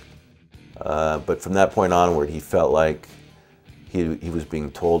perfect. But from that point onward, he felt like he was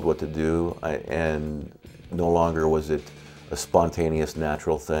being told what to do, and no longer was it a spontaneous,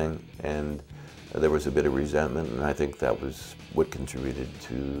 natural thing, and there was a bit of resentment, and I think that was what contributed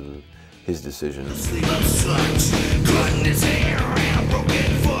to his decision.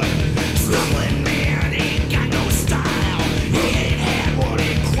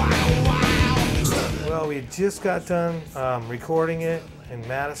 Well, we just got done recording it in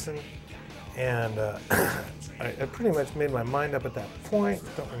Madison, and I pretty much made my mind up at that point.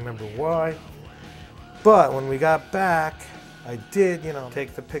 Don't remember why. But when we got back, I did, you know,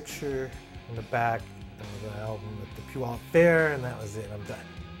 take the picture in the back of the album at the Puyallup Fair, and that was it. I'm done.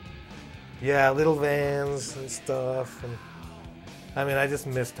 Yeah, little vans and stuff, and I mean, I just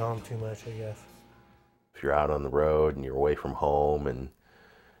missed home too much, I guess. If you're out on the road and you're away from home, and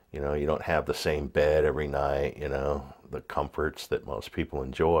you know, you don't have the same bed every night, you know, the comforts that most people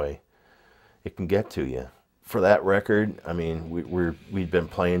enjoy, it can get to you. For that record, I mean, we'd been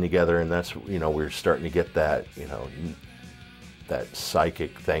playing together, and that's, you know, we're starting to get that, you know, that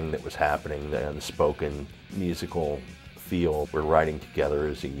psychic thing that was happening, the unspoken musical feel. We're writing together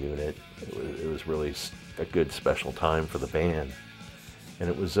as a unit. It was really a good special time for the band. And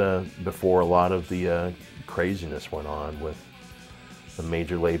it was before a lot of the craziness went on with the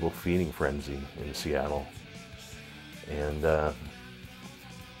major label feeding frenzy in Seattle. And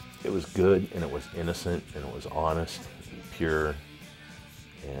it was good, and it was innocent, and it was honest, and pure,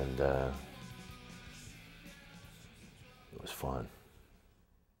 and it was fun.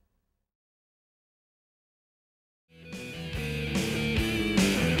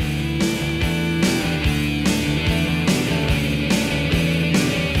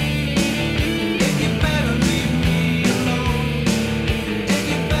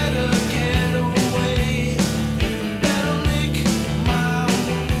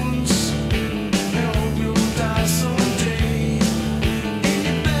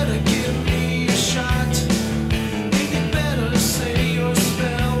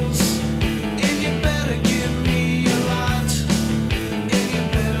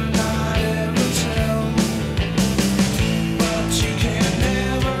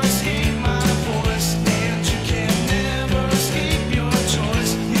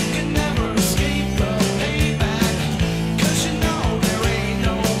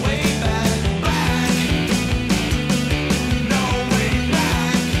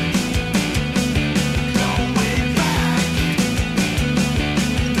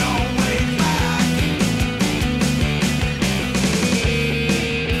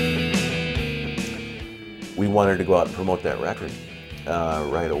 Wanted to go out and promote that record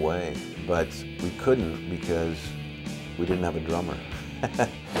right away, but we couldn't because we didn't have a drummer.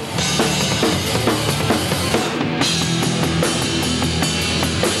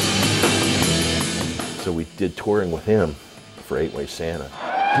 So we did touring with him for 8-Way Santa.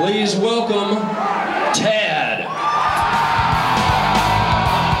 Please welcome Tad.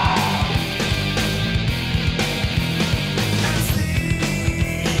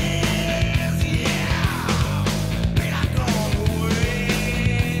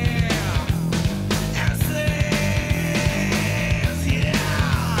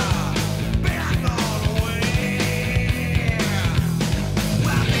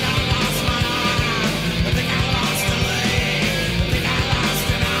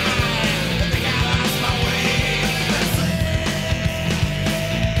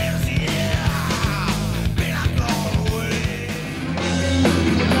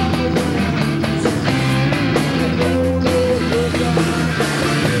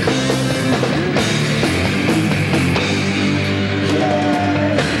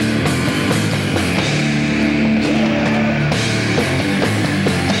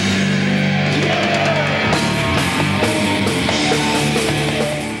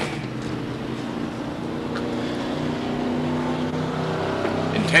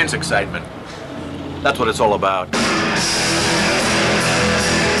 Intense excitement. That's what it's all about.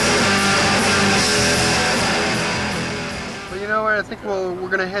 Well, you know what? I think we're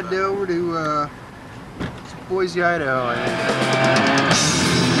gonna head over to Boise, Idaho. I think.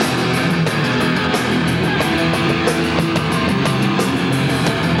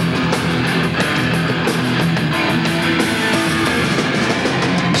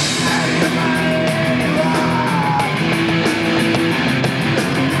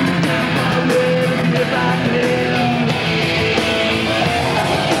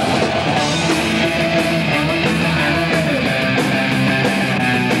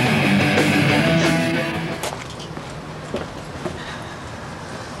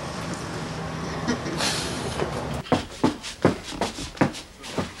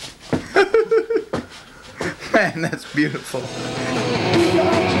 Man, that's beautiful.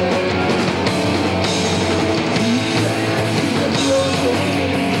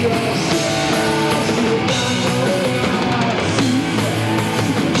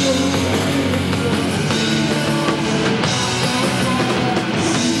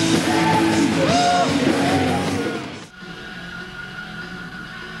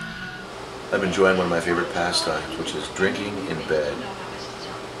 I'm enjoying one of my favorite pastimes, which is drinking in bed.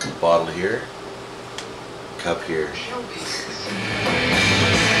 Bottle here, cup here.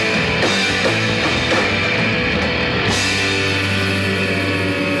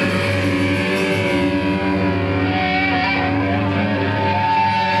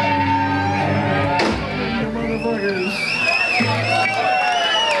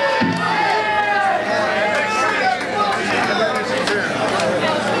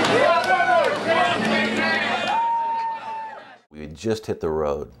 We had just hit the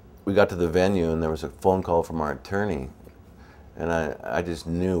road. We got to the venue and there was a phone call from our attorney, and I just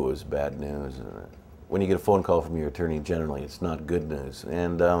knew it was bad news. When you get a phone call from your attorney, generally it's not good news.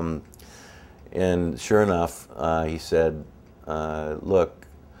 And sure enough, he said, look,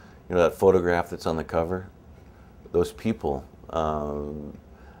 you know that photograph that's on the cover? Those people,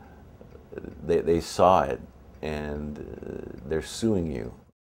 They saw it, and they're suing you.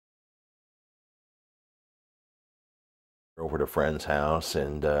 Over to a friend's house,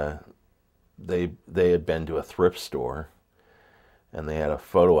 and they had been to a thrift store, and they had a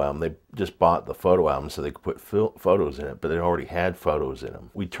photo album. They just bought the photo album so they could put photos in it, but they already had photos in them.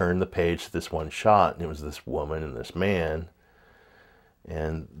 We turned the page to this one shot, and it was this woman and this man,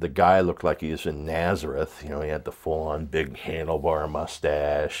 and the guy looked like he was in Nazareth. You know, he had the full-on big handlebar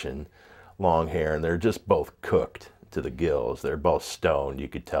mustache and long hair, and they're just both cooked to the gills. They're both stoned. You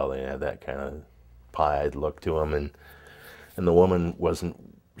could tell they had that kind of pie-eyed look to them, and the woman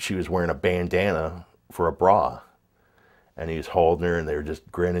she was wearing a bandana for a bra, and he was holding her, and they were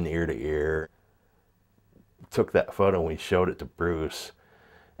just grinning ear to ear. Took that photo, and we showed it to Bruce,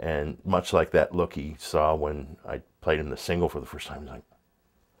 and much like that look he saw when I played him the single for the first time, he's like,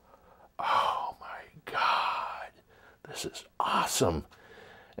 "Oh my God, this is awesome."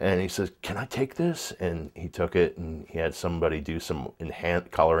 And he says, "Can I take this?" And he took it, and he had somebody do some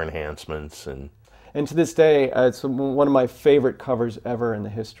color enhancements. And to this day, it's one of my favorite covers ever in the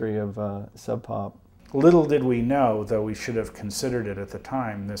history of Sub Pop. Little did we know, though we should have considered it at the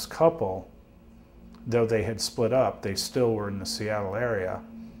time, this couple, though they had split up, they still were in the Seattle area.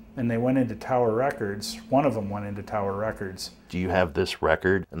 And they went into Tower Records. One of them went into Tower Records. "Do you have this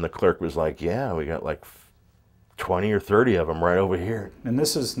record?" And the clerk was like, "Yeah, we got like 20 or 30 of them right over here." And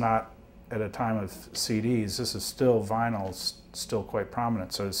this is not at a time of CDs. This is still vinyl, still quite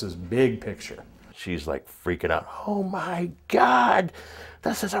prominent. So this is big picture. She's like freaking out. "Oh my God,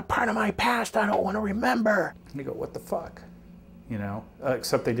 this is a part of my past I don't want to remember." And you go, "What the fuck?" You know,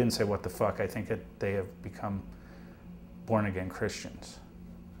 except they didn't say what the fuck. I think they have become born again Christians.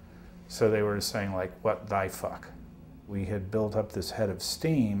 So they were saying like, "What thy fuck?" We had built up this head of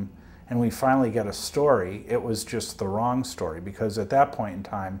steam, and we finally got a story. It was just the wrong story, because at that point in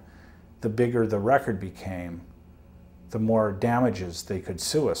time, the bigger the record became, the more damages they could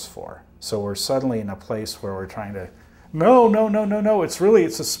sue us for. So we're suddenly in a place where we're trying to, no, it's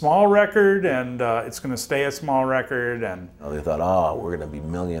a small record, and it's going to stay a small record. And they thought, "Oh, we're going to be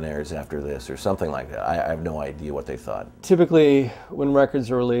millionaires after this," or something like that. I have no idea what they thought. Typically, when records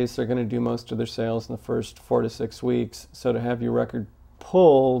are released, they're going to do most of their sales in the first 4 to 6 weeks. So to have your record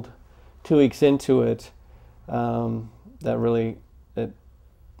pulled 2 weeks into it, that really,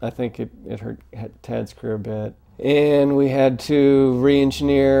 I think it hurt Tad's career a bit. And we had to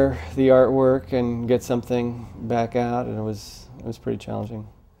re-engineer the artwork and get something back out, and it was pretty challenging.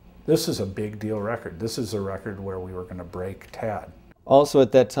 This is a big deal record. This is a record where we were going to break Tad. Also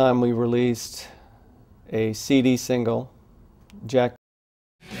at that time, we released a CD single, Jack.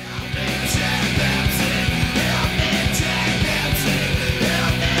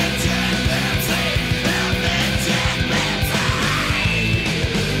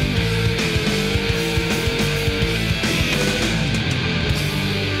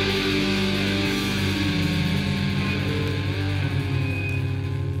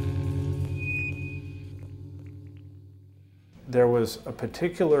 There was a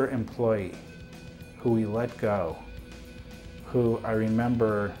particular employee who we let go, who I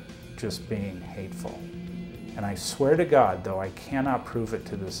remember just being hateful. And I swear to God, though I cannot prove it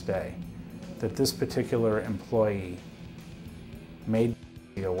to this day, that this particular employee made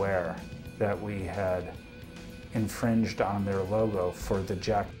me aware that we had infringed on their logo for the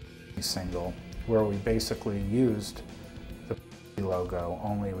Jack single, where we basically used the logo,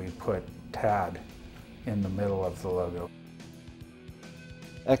 only we put Tad in the middle of the logo.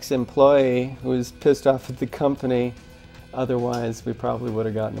 Ex-employee who was pissed off at the company. Otherwise, we probably would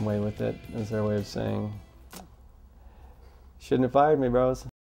have gotten away with it, as their way of saying, "Shouldn't have fired me, bros."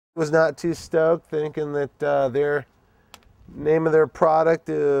 Was not too stoked, thinking that their name of their product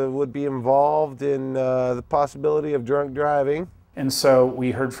would be involved in the possibility of drunk driving. And so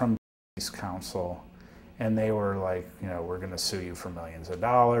we heard from Pease counsel, and they were like, you know, "We're going to sue you for millions of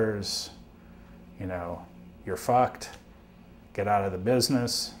dollars. You know, you're fucked. Get out of the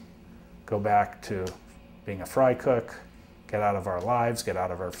business, go back to being a fry cook, get out of our lives, get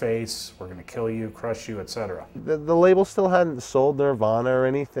out of our face, we're going to kill you, crush you, etc." The label still hadn't sold Nirvana or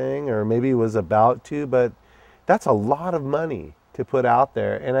anything, or maybe was about to, but that's a lot of money to put out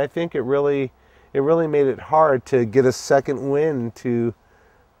there. And I think it really made it hard to get a second win to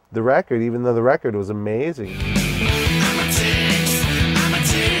the record, even though the record was amazing.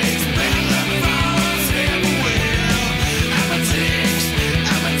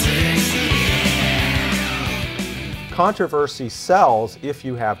 Controversy sells if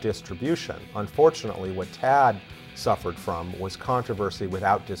you have distribution. Unfortunately, what Tad suffered from was controversy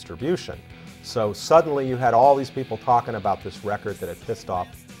without distribution. So suddenly you had all these people talking about this record that had pissed off,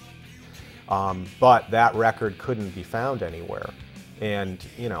 but that record couldn't be found anywhere. And,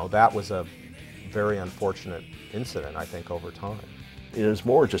 you know, that was a very unfortunate incident, I think, over time. It was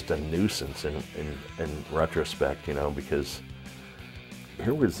more just a nuisance in retrospect, you know, because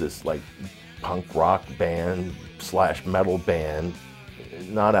here was this like punk rock band / metal band,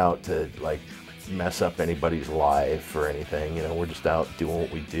 not out to like mess up anybody's life or anything, you know, we're just out doing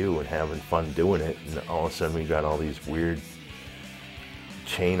what we do and having fun doing it, and all of a sudden we got all these weird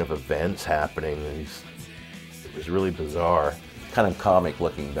chain of events happening, and it was really bizarre. Kind of comic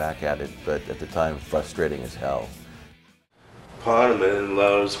looking back at it, but at the time frustrating as hell. Parliament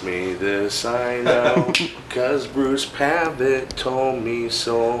loves me, this I know, 'cause Bruce Pavitt told me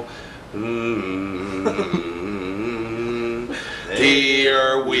so. They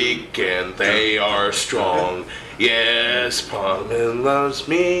are weak and they are strong. Yes, Parliament loves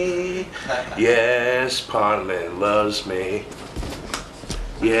me. Yes, Parliament loves me.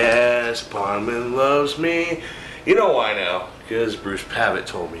 Yes, Parliament loves me. You know why now? Because Bruce Pavitt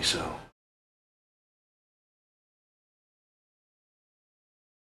told me so.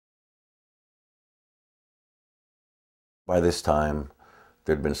 By this time,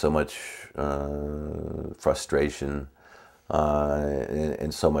 there'd been so much frustration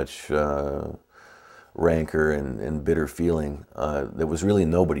and so much rancor and bitter feeling that was really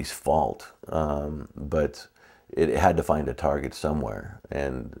nobody's fault, but it had to find a target somewhere,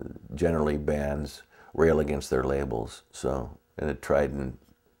 and generally bands rail against their labels, so in a tried and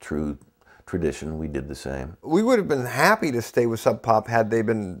true tradition, we did the same. We would have been happy to stay with Sub Pop had they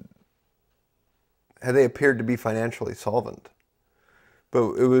appeared to be financially solvent.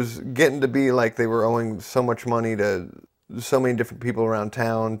 But it was getting to be like they were owing so much money to so many different people around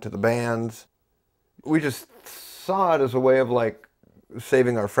town, to the bands. We just saw it as a way of like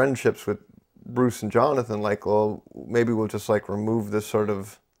saving our friendships with Bruce and Jonathan, like, well, maybe we'll just like remove this sort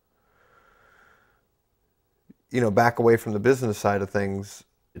of, you know, back away from the business side of things.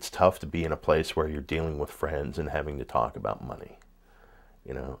 It's tough to be in a place where you're dealing with friends and having to talk about money,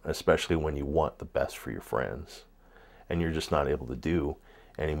 you know, especially when you want the best for your friends, and you're just not able to do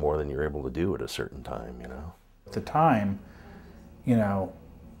any more than you're able to do at a certain time, you know. At the time, you know,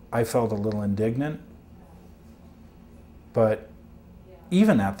 I felt a little indignant, but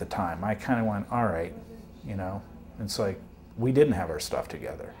even at the time, I kind of went, all right, you know, it's like we didn't have our stuff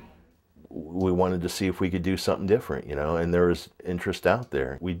together. We wanted to see if we could do something different, you know, and there was interest out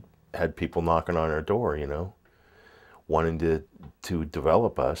there. We had people knocking on our door, you know, wanting to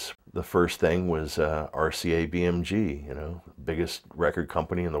develop us. The first thing was RCA BMG, you know, biggest record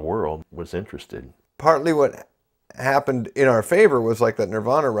company in the world, was interested. Partly what happened in our favor was like that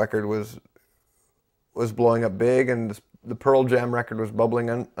Nirvana record was blowing up big, and the Pearl Jam record was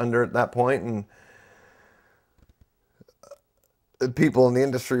bubbling under at that point, and people in the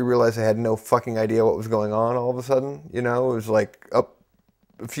industry realized they had no fucking idea what was going on all of a sudden. You know, it was like up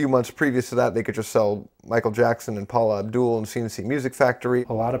a few months previous to that, they could just sell Michael Jackson and Paula Abdul and CNC Music Factory.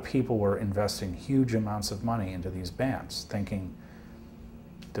 A lot of people were investing huge amounts of money into these bands, thinking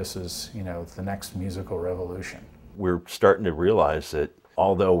this is, you know, the next musical revolution. We're starting to realize that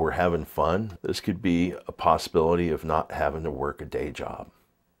although we're having fun, this could be a possibility of not having to work a day job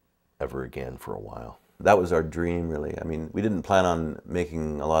ever again for a while. That was our dream, really. I mean, we didn't plan on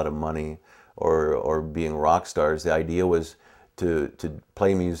making a lot of money or being rock stars. The idea was to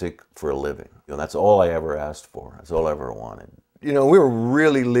play music for a living. You know, that's all I ever asked for. That's all I ever wanted. You know, we were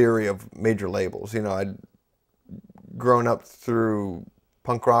really leery of major labels. You know, I'd grown up through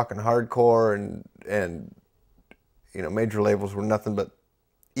punk rock and hardcore, and you know, major labels were nothing but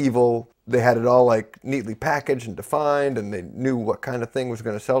evil. They had it all like neatly packaged and defined, and they knew what kind of thing was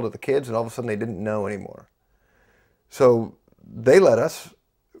going to sell to the kids, and all of a sudden they didn't know anymore. So they let us,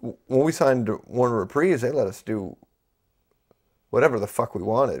 when we signed Warner Reprise, they let us do whatever the fuck we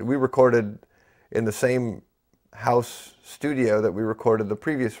wanted. We recorded in the same house studio that we recorded the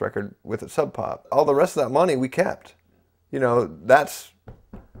previous record with at Sub Pop. All the rest of that money we kept. You know, that's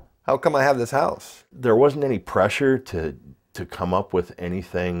how come I have this house. There wasn't any pressure to come up with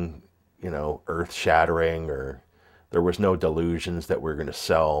anything, you know, earth-shattering, or there was no delusions that we're going to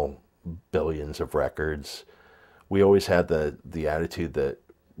sell billions of records. We always had the attitude that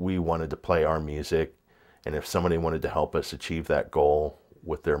we wanted to play our music, and if somebody wanted to help us achieve that goal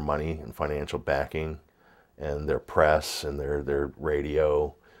with their money and financial backing and their press and their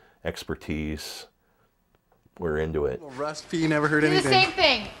radio expertise, we're into it. Rust P, never heard Do anything. the same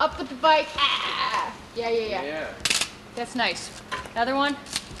thing. Up with the bike. Ah. Yeah. That's nice. Another one.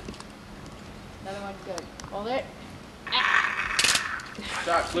 Another one. Good. Hold it. Ah.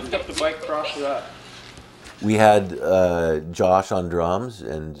 Josh, lift up the bike, cross it up. We had Josh on drums,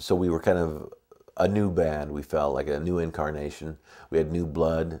 and so we were kind of a new band. We felt like a new incarnation. We had new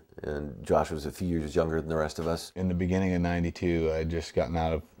blood, and Josh was a few years younger than the rest of us. In the beginning of '92, I had just gotten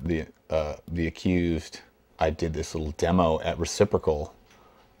out of the Accused. I did this little demo at Reciprocal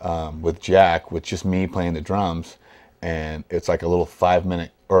with Jack, with just me playing the drums, and it's like a little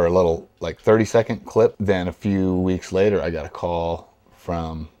 5-minute or a little like 30-second clip. Then a few weeks later, I got a call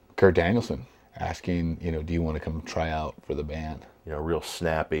from Kurt Danielson asking, you know, do you want to come try out for the band? You know, real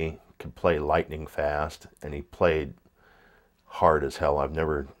snappy, could play lightning fast, and he played hard as hell. I've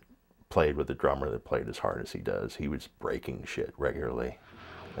never played with a drummer that played as hard as he does. He was breaking shit regularly,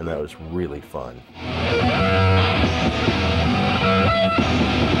 and that was really fun.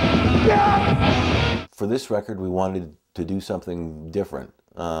 For this record, we wanted to do something different.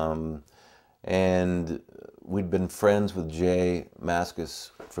 And we'd been friends with Jay Mascis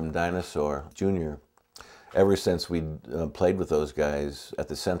from Dinosaur Jr. ever since we'd played with those guys at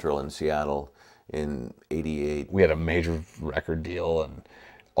the Central in Seattle in '88. We had a major record deal and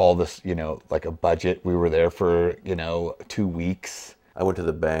all this, you know, like a budget. We were there for, you know, 2 weeks. I went to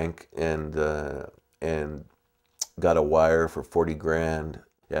the bank and got a wire for 40 grand.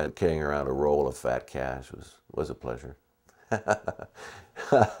 Yeah, carrying around a roll of fat cash was a pleasure.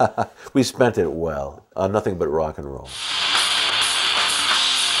 We spent it well on nothing but rock and roll.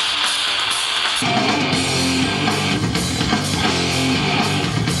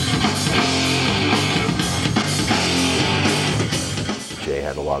 Jay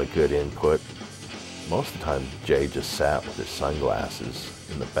had a lot of good input. Most of the time, Jay just sat with his sunglasses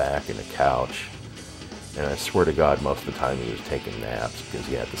in the back in a couch. And I swear to God, most of the time he was taking naps because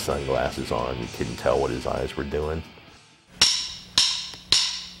he had the sunglasses on. You couldn't tell what his eyes were doing.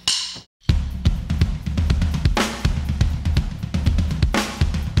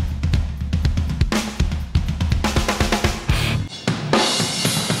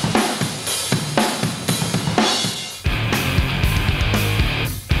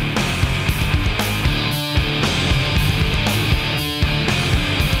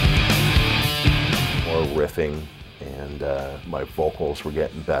 And my vocals were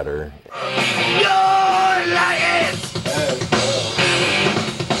getting better. You're lying!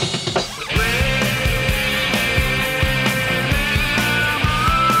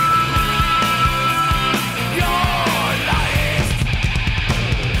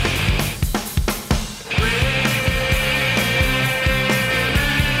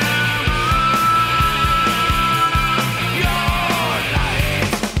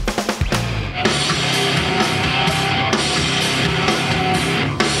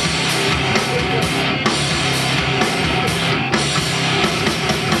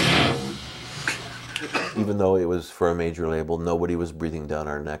 Even though it was for a major label, nobody was breathing down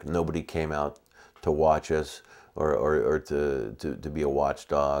our neck. Nobody came out to watch us or to be a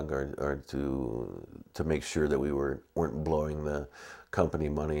watchdog or to make sure that we weren't blowing the company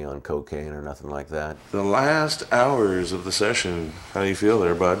money on cocaine or nothing like that. The last hours of the session, how do you feel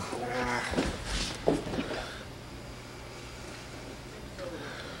there, bud?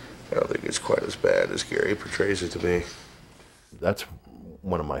 I don't think it's quite as bad as Gary portrays it to be. That's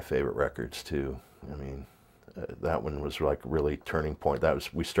one of my favorite records too. I mean, that one was like really turning point.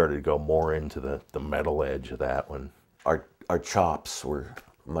 We started to go more into the metal edge of that one. Our chops were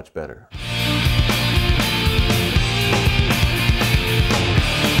much better. Too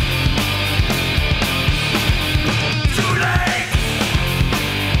late!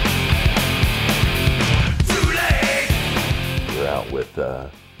 Too late! We were out with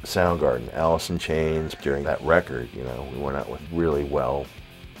Soundgarden, Alice in Chains. During that record, you know, we went out with really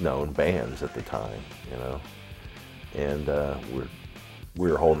well-known bands at the time, you know, and we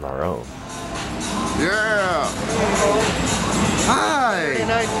were holding our own. Yeah! Hi! Hey,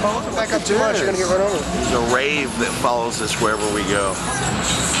 night, folks. If I got too much, you're gonna get run over. There's a rave that follows us wherever we go.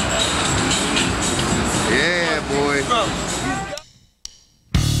 Yeah, boy.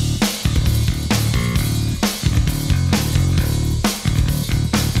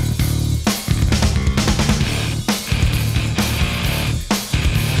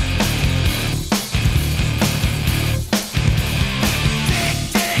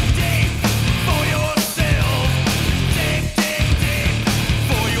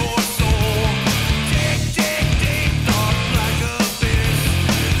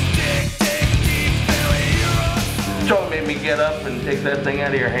 Get up and take that thing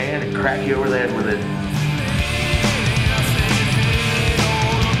out of your hand and crack you over the head with it.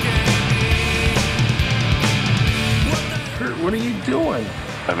 Kurt, what are you doing?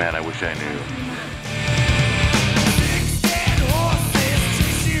 Oh, man, I wish I knew.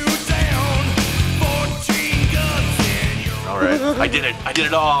 I did it. I did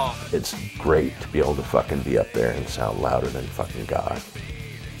it all. It's great to be able to fucking be up there and sound louder than fucking God,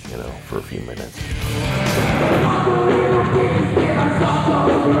 you know, for a few minutes.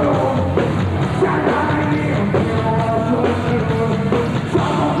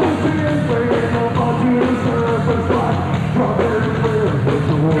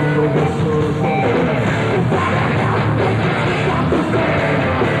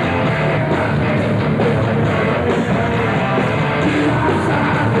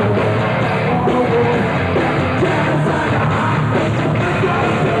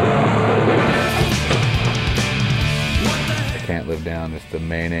 Can't live down is the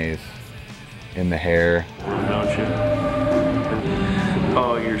mayonnaise in the hair. Don't you?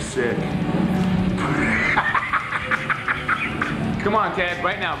 Oh, you're sick. Come on, Ted,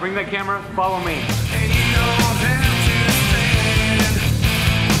 right now. Bring that camera. Follow me.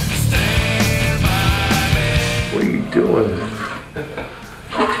 What are you doing?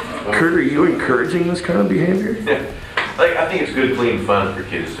 Kurt, are you encouraging this kind of behavior? Yeah. Like, I think it's good, clean fun for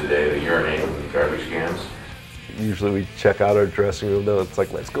kids today to urinate with garbage cans. Usually we check out our dressing room, though. It's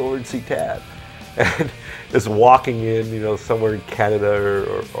like, let's go over and see Tad. And just walking in, you know, somewhere in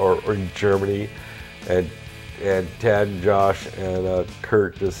Canada or in Germany, and Tad and Josh and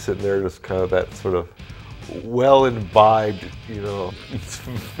Kurt just sitting there, just kind of that sort of well-imbibed, you know,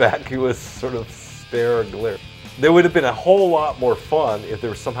 vacuous sort of stare and glare. There would have been a whole lot more fun if they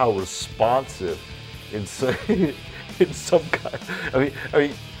were somehow responsive in some, in some kind. I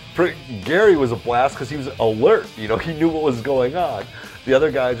mean, Gary was a blast because he was alert. You know, he knew what was going on. The other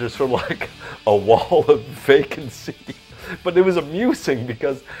guys are sort of like a wall of vacancy. But it was amusing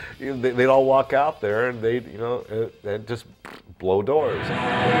because you know, they'd all walk out there and they'd, you know, and just blow doors.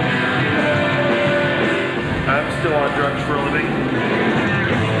 I'm still on drugs for a living.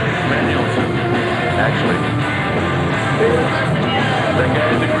 Manuals. Actually, that guy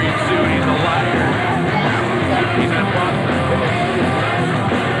in the green suit, he's a liar. He's an imposter.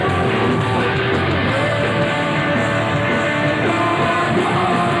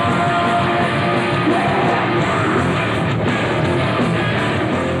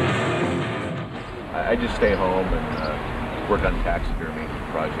 I just stay home and work on taxidermy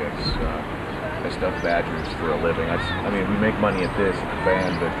projects. I stuff badgers for a living. I mean, we make money at this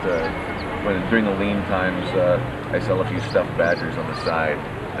band, but during the lean times, I sell a few stuffed badgers on the side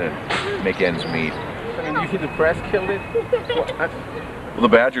and make ends meet. I mean, you think the press killed it? Well, the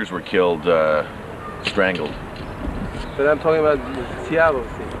badgers were killed, strangled. But I'm talking about the Seattle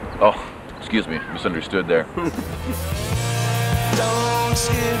thing. Oh, excuse me, misunderstood there. Don't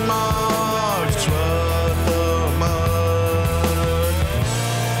skid marks, rub the mud.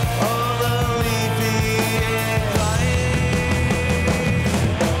 All the leafy and crying.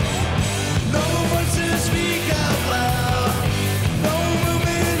 No voices speak out loud. No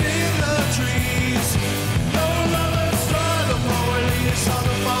movement in the trees. No lovers try the police on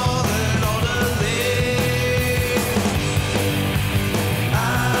the fallen orderly. I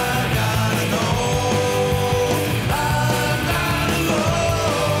gotta know.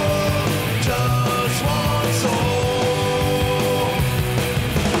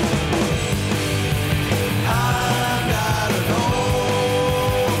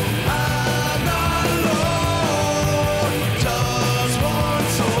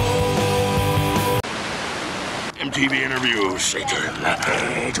 MTV interview, Satan.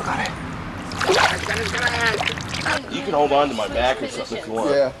 Hey, you got it. You can hold on to my back or something if you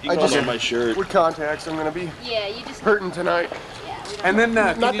want. Yeah, you can hold on my shirt. With contacts, I'm gonna be hurting tonight. And then,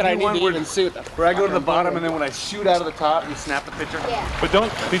 Not that I need to even see what where I go to the bottom, and then when I shoot out of the top, you snap the picture. Yeah. But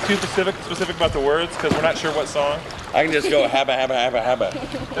don't be too specific about the words, because we're not sure what song. I can just go habba, habba, habba, habba.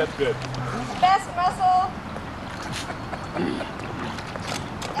 That's good. Best muscle.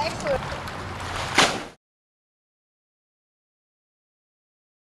 Excellent.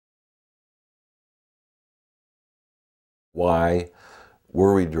 Why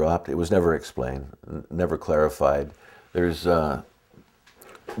were we dropped? It was never explained, never clarified. There's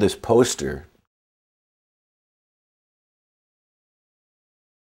this poster.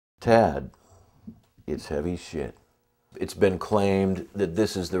 Tad, it's heavy shit. It's been claimed that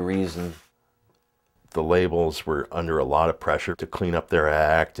this is the reason. The labels were under a lot of pressure to clean up their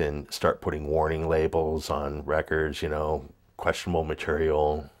act and start putting warning labels on records, you know, questionable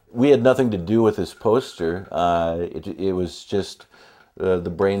material. We had nothing to do with this poster. It was just the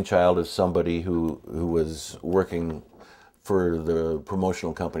brainchild of somebody who was working for the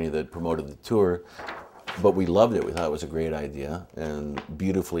promotional company that promoted the tour. But we loved it. We thought it was a great idea and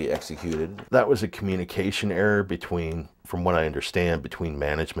beautifully executed. That was a communication error between, from what I understand, between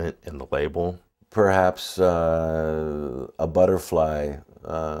management and the label. perhaps a butterfly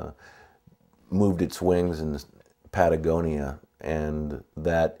moved its wings in Patagonia, and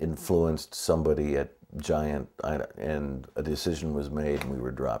that influenced somebody at Giant, and a decision was made and we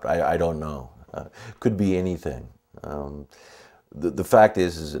were dropped. I don't know. Could be anything. The fact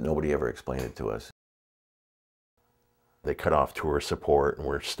is that nobody ever explained it to us. They cut off tour support and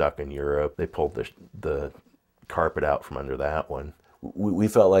we're stuck in Europe. They pulled the carpet out from under that one. We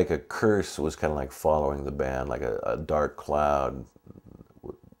felt like a curse was kind of like following the band, like a dark cloud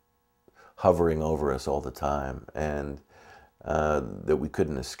hovering over us all the time, and that we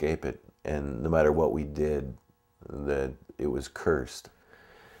couldn't escape it. And no matter what we did, that it was cursed.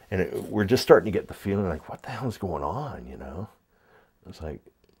 And we're just starting to get the feeling like, what the hell is going on, you know? It's like,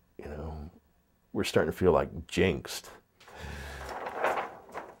 you know, we're starting to feel like jinxed.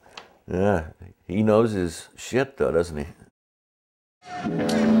 Yeah, he knows his shit though, doesn't he?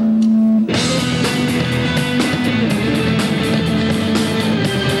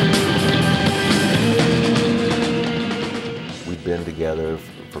 We've been together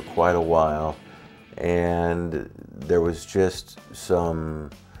for quite a while, and there was just some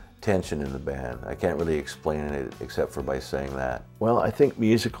tension in the band. I can't really explain it except for by saying that. Well, I think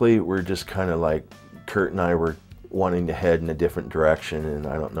musically we're just kind of like, Kurt and I were wanting to head in a different direction, and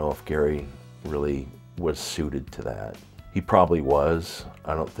I don't know if Gary really was suited to that. He probably was.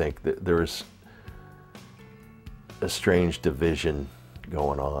 I don't think that there was a strange division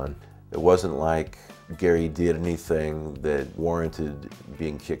going on. It wasn't like Gary did anything that warranted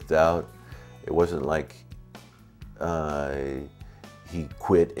being kicked out. It wasn't like he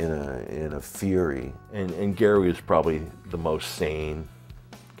quit in a fury. And Gary was probably the most sane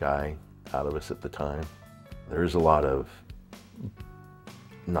guy out of us at the time. There's a lot of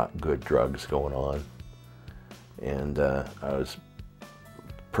not good drugs going on. And I was,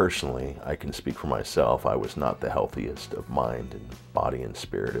 personally, I can speak for myself, I was not the healthiest of mind and body and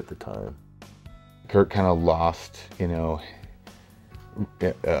spirit at the time. Kurt kind of lost, you know,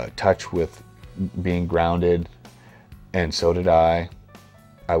 touch with being grounded, and so did I.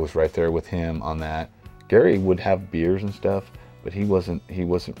 I was right there with him on that. Gary would have beers and stuff, but he wasn't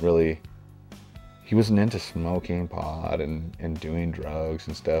into smoking pot and doing drugs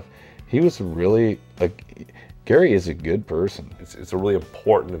and stuff. He was really, Gary is a good person. It's a really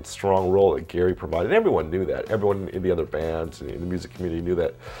important and strong role that Gary provided. Everyone knew that. Everyone in the other bands and in the music community knew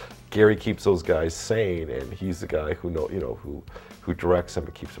that. Gary keeps those guys sane, and he's the guy who directs them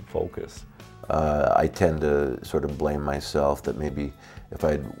and keeps them focused. I tend to sort of blame myself that maybe if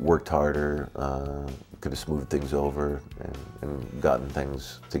I'd worked harder, could have smoothed things over and gotten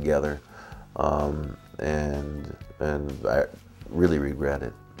things together. And I really regret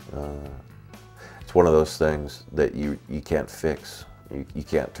it. It's one of those things that you can't fix. You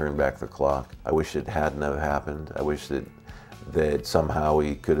can't turn back the clock. I wish it hadn't have happened. I wish that somehow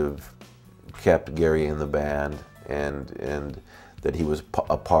we could have kept Gary in the band, and that he was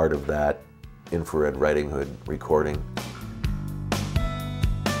a part of that Infrared Riding Hood recording.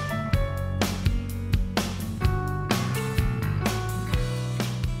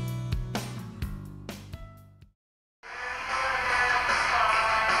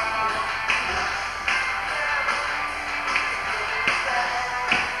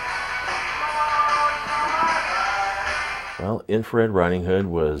 Well, Infrared Riding Hood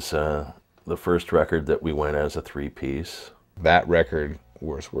was the first record that we went as a three-piece. That record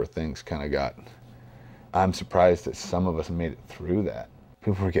was where things kind of got, I'm surprised that some of us made it through that.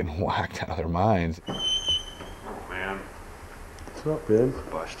 People were getting whacked out of their minds. Oh man. What's up, Ben?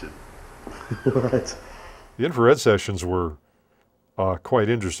 We're busted. What? The Infrared sessions were quite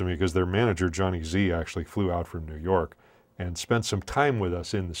interesting because their manager, Johnny Z, actually flew out from New York and spent some time with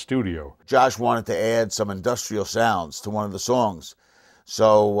us in the studio. Josh wanted to add some industrial sounds to one of the songs.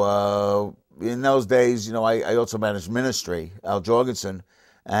 So in those days, you know, I also managed Ministry, Al Jorgensen,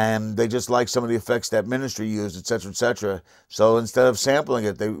 and they just liked some of the effects that Ministry used, et cetera, et cetera. So instead of sampling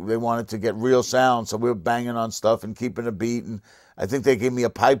it, they wanted to get real sound. So we were banging on stuff and keeping a beat, and I think they gave me a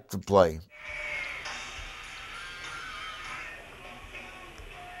pipe to play.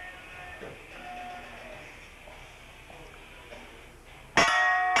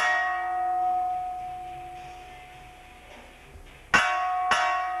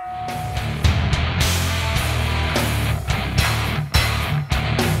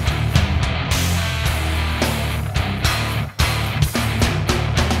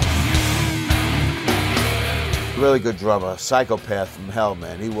 Really good drummer, psychopath from hell,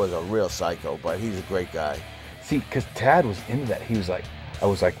 man. He was a real psycho, but he's a great guy. See, because Tad was into that. He was like, I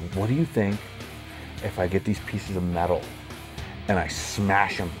was like, what do you think if I get these pieces of metal and I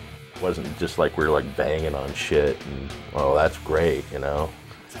smash them wasn't just like we were like banging on shit and, oh, that's great, you know.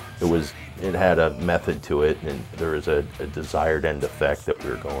 It had a method to it, and there was a desired end effect that we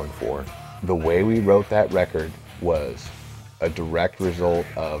were going for. The way we wrote that record was a direct result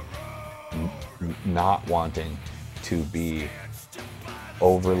of not wanting to be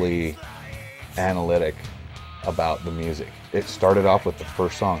overly analytic about the music. It started off with the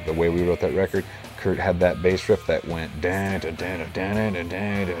first song. The way we wrote that record, Kurt had that bass riff that went dan dan dan dan dan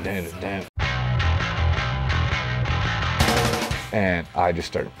dan dan dan, and I just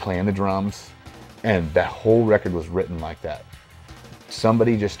started playing the drums, and that whole record was written like that.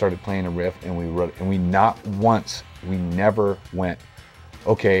 Somebody just started playing a riff, and we wrote it, and we not once, we never went,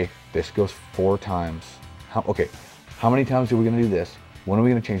 okay, this goes 4 times. How many times are we gonna do this? When are we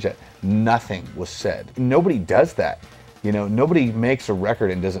gonna change that? Nothing was said. Nobody does that. You know, nobody makes a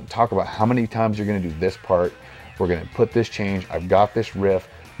record and doesn't talk about how many times you're gonna do this part, we're gonna put this change, I've got this riff.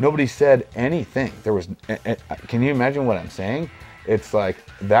 Nobody said anything. There was, can you imagine what I'm saying? It's like,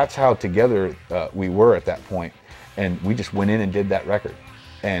 that's how together we were at that point. And we just went in and did that record.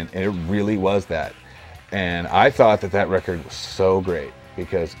 And it really was that. And I thought that that record was so great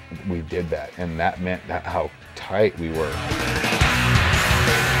because we did that. And that meant how tight we were.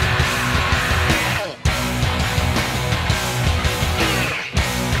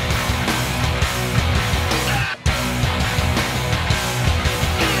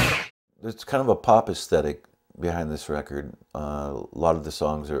 There's kind of a pop aesthetic behind this record. A lot of the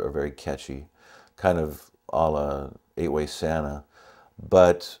songs are very catchy, kind of a la 8-Way Santa,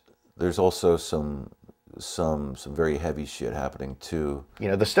 but there's also some very heavy shit happening too. You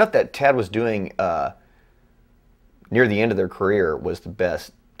know, the stuff that Tad was doing near the end of their career was the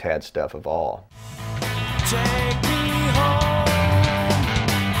best Tad stuff of all. Take me home,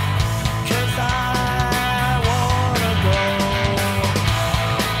 'cause I wanna go.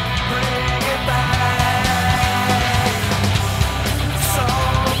 Bring it back.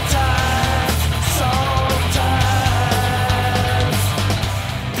 Sometimes.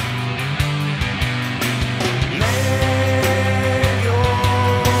 Let yourself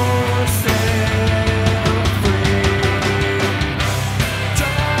free.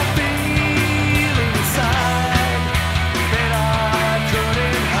 Don't feel inside that I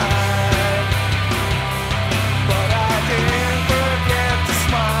couldn't hide, but I didn't forget to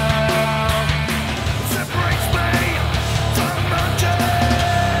smile. Separates me from the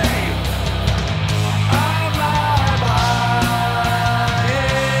day of my body.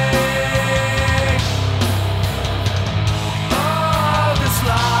 All this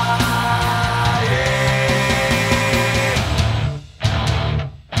lying.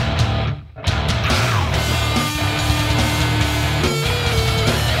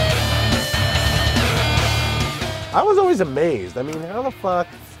 I was always amazed. I mean, how the fuck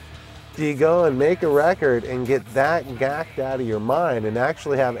do you go and make a record and get that gacked out of your mind and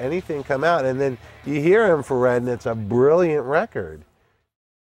actually have anything come out, and then you hear Infrared and it's a brilliant record?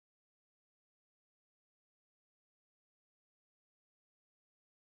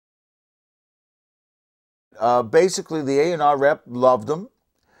 Basically, the A&R rep loved him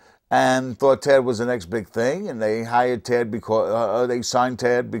and thought Ted was the next big thing, and they hired Ted because they signed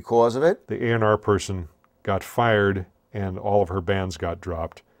Ted because of it. The A&R person got fired and all of her bands got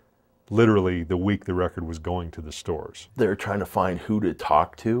dropped literally the week the record was going to the stores. They were trying to find who to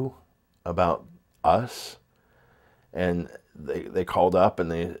talk to about us, and they called up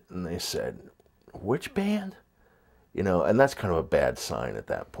and they said, which band? You know, and that's kind of a bad sign at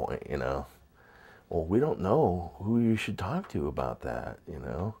that point, you know. Well, we don't know who you should talk to about that, you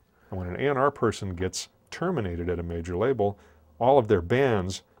know. And when an A&R person gets terminated at a major label, all of their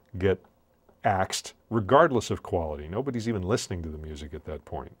bands get axed regardless of quality. Nobody's even listening to the music at that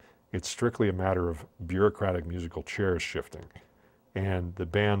point. It's strictly a matter of bureaucratic musical chairs shifting. And the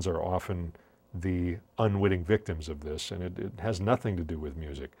bands are often the unwitting victims of this, and it has nothing to do with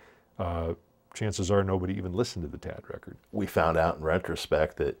music. Chances are nobody even listened to the Tad record. We found out in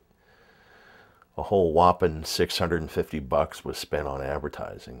retrospect that a whole whopping $650 was spent on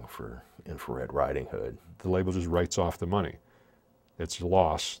advertising for Infrared Riding Hood. The label just writes off the money. It's a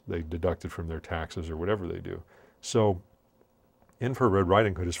loss. They deduct it from their taxes or whatever they do. So Infrared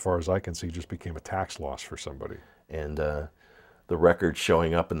Riding Hood, as far as I can see, just became a tax loss for somebody. And the record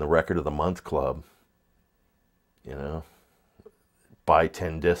showing up in the Record of the Month Club, you know, buy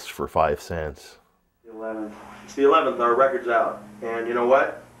 10 discs for 5 cents. The 11th. It's the 11th, our record's out. And you know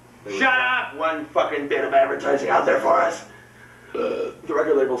what? Shut up! One fucking bit of advertising out there for us. The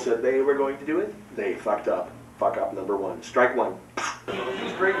record label said they were going to do it. They fucked up. Fuck up number 1. Strike 1.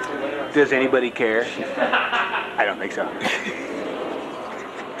 Does anybody care? I don't think so.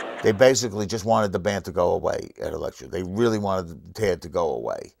 They basically just wanted the band to go away at a lecture. They really wanted Tad to go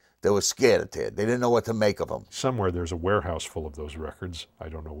away. They were scared of Tad. They didn't know what to make of him. Somewhere there's a warehouse full of those records. I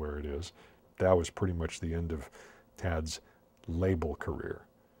don't know where it is. That was pretty much the end of Tad's label career.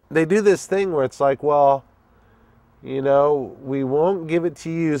 They do this thing where it's like, well, you know, we won't give it to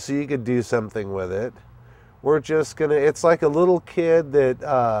you so you could do something with it. We're just gonna, it's like a little kid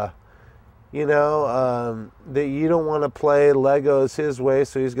that, you know, that you don't want to play Legos his way,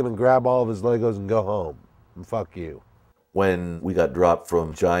 so he's gonna grab all of his Legos and go home. And fuck you. When we got dropped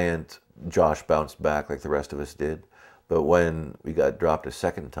from Giant, Josh bounced back like the rest of us did. But when we got dropped a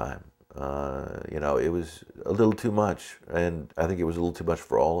second time, you know, it was a little too much. And I think it was a little too much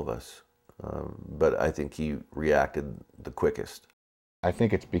for all of us. But I think he reacted the quickest. I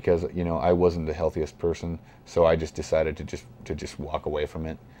think it's because, you know, I wasn't the healthiest person, so I just decided to just walk away from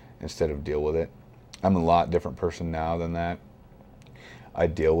it instead of deal with it. I'm a lot different person now than that. I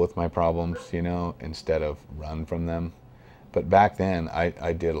deal with my problems, you know, instead of run from them. But back then,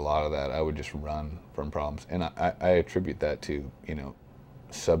 I did a lot of that. I would just run from problems. And I attribute that to, you know,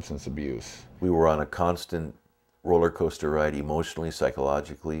 substance abuse. We were on a constant roller coaster ride, emotionally,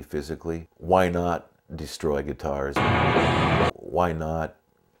 psychologically, physically. Why not destroy guitars? Why not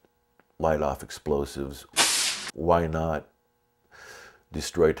light off explosives? Why not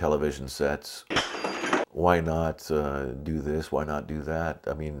destroy television sets? Why not do this? Why not do that?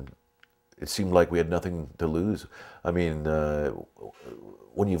 I mean, it seemed like we had nothing to lose. I mean,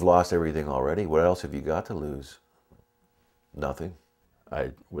 when you've lost everything already, what else have you got to lose? Nothing.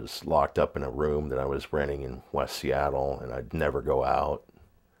 I was locked up in a room that I was renting in West Seattle, and I'd never go out.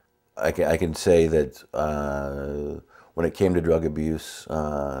 I can say that when it came to drug abuse,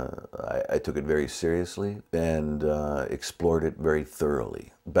 I took it very seriously and explored it very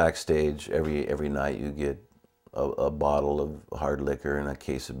thoroughly. Backstage, every night you get a bottle of hard liquor and a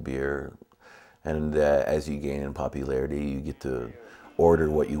case of beer, and as you gain in popularity, you get to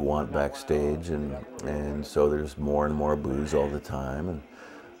order what you want backstage, and so there's more and more booze all the time, and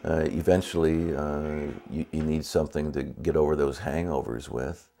eventually you need something to get over those hangovers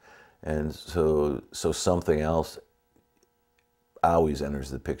with, and so something else always enters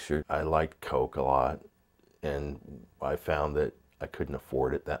the picture. I liked Coke a lot, and I found that I couldn't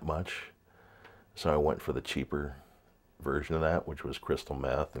afford it that much, so I went for the cheaper version of that, which was crystal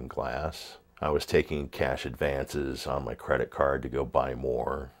meth and glass. I was taking cash advances on my credit card to go buy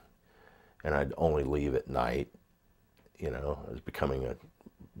more, and I'd only leave at night. You know, I was becoming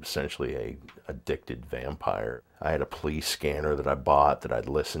essentially a addicted vampire. I had a police scanner that I bought that I'd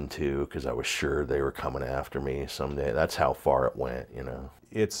listen to because I was sure they were coming after me someday. That's how far it went, you know.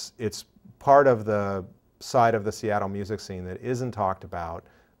 It's part of the side of the Seattle music scene that isn't talked about,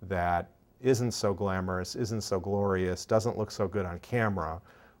 that isn't so glamorous, isn't so glorious, doesn't look so good on camera.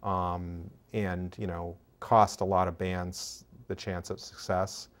 And, you know, cost a lot of bands the chance of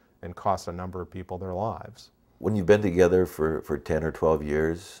success and cost a number of people their lives. When you've been together for 10 or 12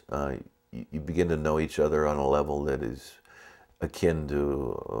 years, you begin to know each other on a level that is akin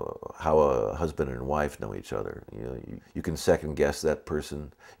to how a husband and wife know each other. You know, you can second guess that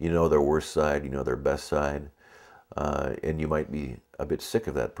person. You know their worst side, you know their best side, and you might be a bit sick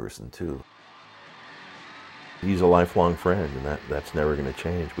of that person too. He's a lifelong friend, and that's never going to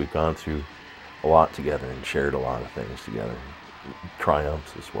change. We've gone through a lot together and shared a lot of things together,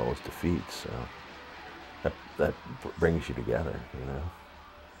 triumphs as well as defeats. So that brings you together, you know.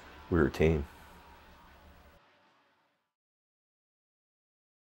 We're a team.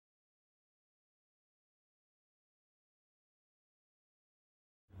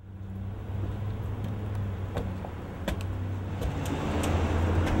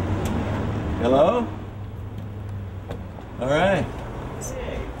 Hello? All right.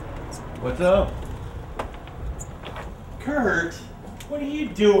 What's up? Kurt, what are you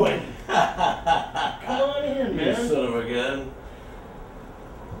doing? Come on in, man. You son of a gun.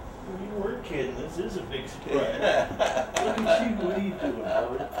 You weren't kidding. This is a big surprise. Look at you. What are you doing,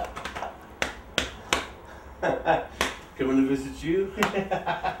 Howard? Coming to visit you? Look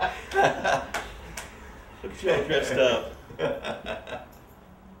at you all dressed up.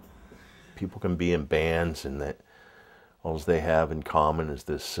 People can be in bands and that all they have in common is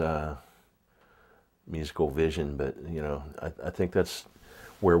this musical vision, but you know, I think that's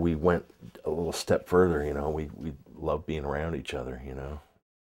where we went a little step further. You know, we love being around each other, you know.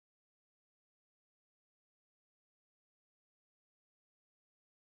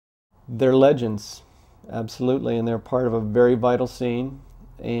 They're legends, absolutely, and they're part of a very vital scene,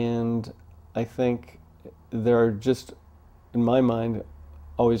 and I think they're just, in my mind,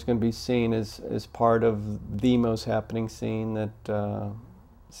 always going to be seen as part of the most happening scene that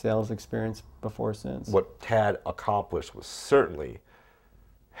sales experience before since. What Tad accomplished was certainly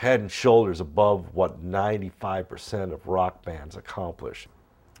head and shoulders above what 95% of rock bands accomplish.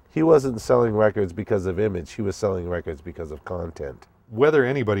 He wasn't selling records because of image, he was selling records because of content. Whether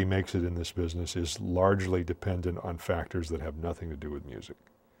anybody makes it in this business is largely dependent on factors that have nothing to do with music.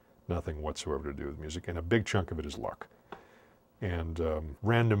 Nothing whatsoever to do with music, and a big chunk of it is luck. And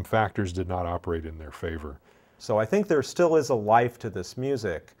random factors did not operate in their favor. So I think there still is a life to this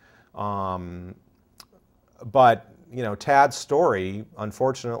music, but you know, Tad's story,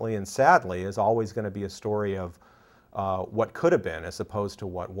 unfortunately and sadly, is always going to be a story of what could have been as opposed to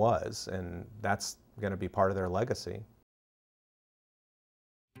what was, and that's going to be part of their legacy.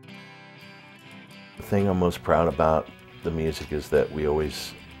 The thing I'm most proud about the music is that we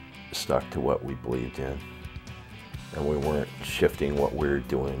always stuck to what we believed in, and we weren't shifting what we were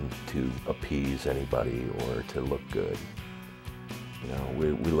doing to appease anybody or to look good. You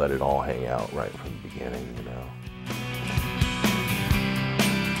know, we let it all hang out right from the beginning, you know.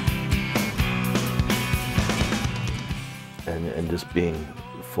 And just being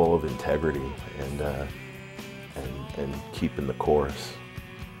full of integrity and keeping the course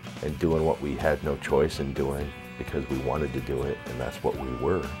and doing what we had no choice in doing because we wanted to do it, and that's what we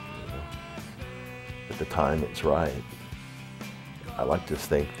were. You know? At the time, it's right. I like to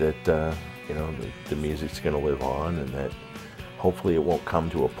think that you know, the music's going to live on, and that hopefully it won't come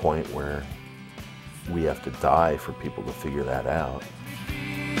to a point where we have to die for people to figure that out.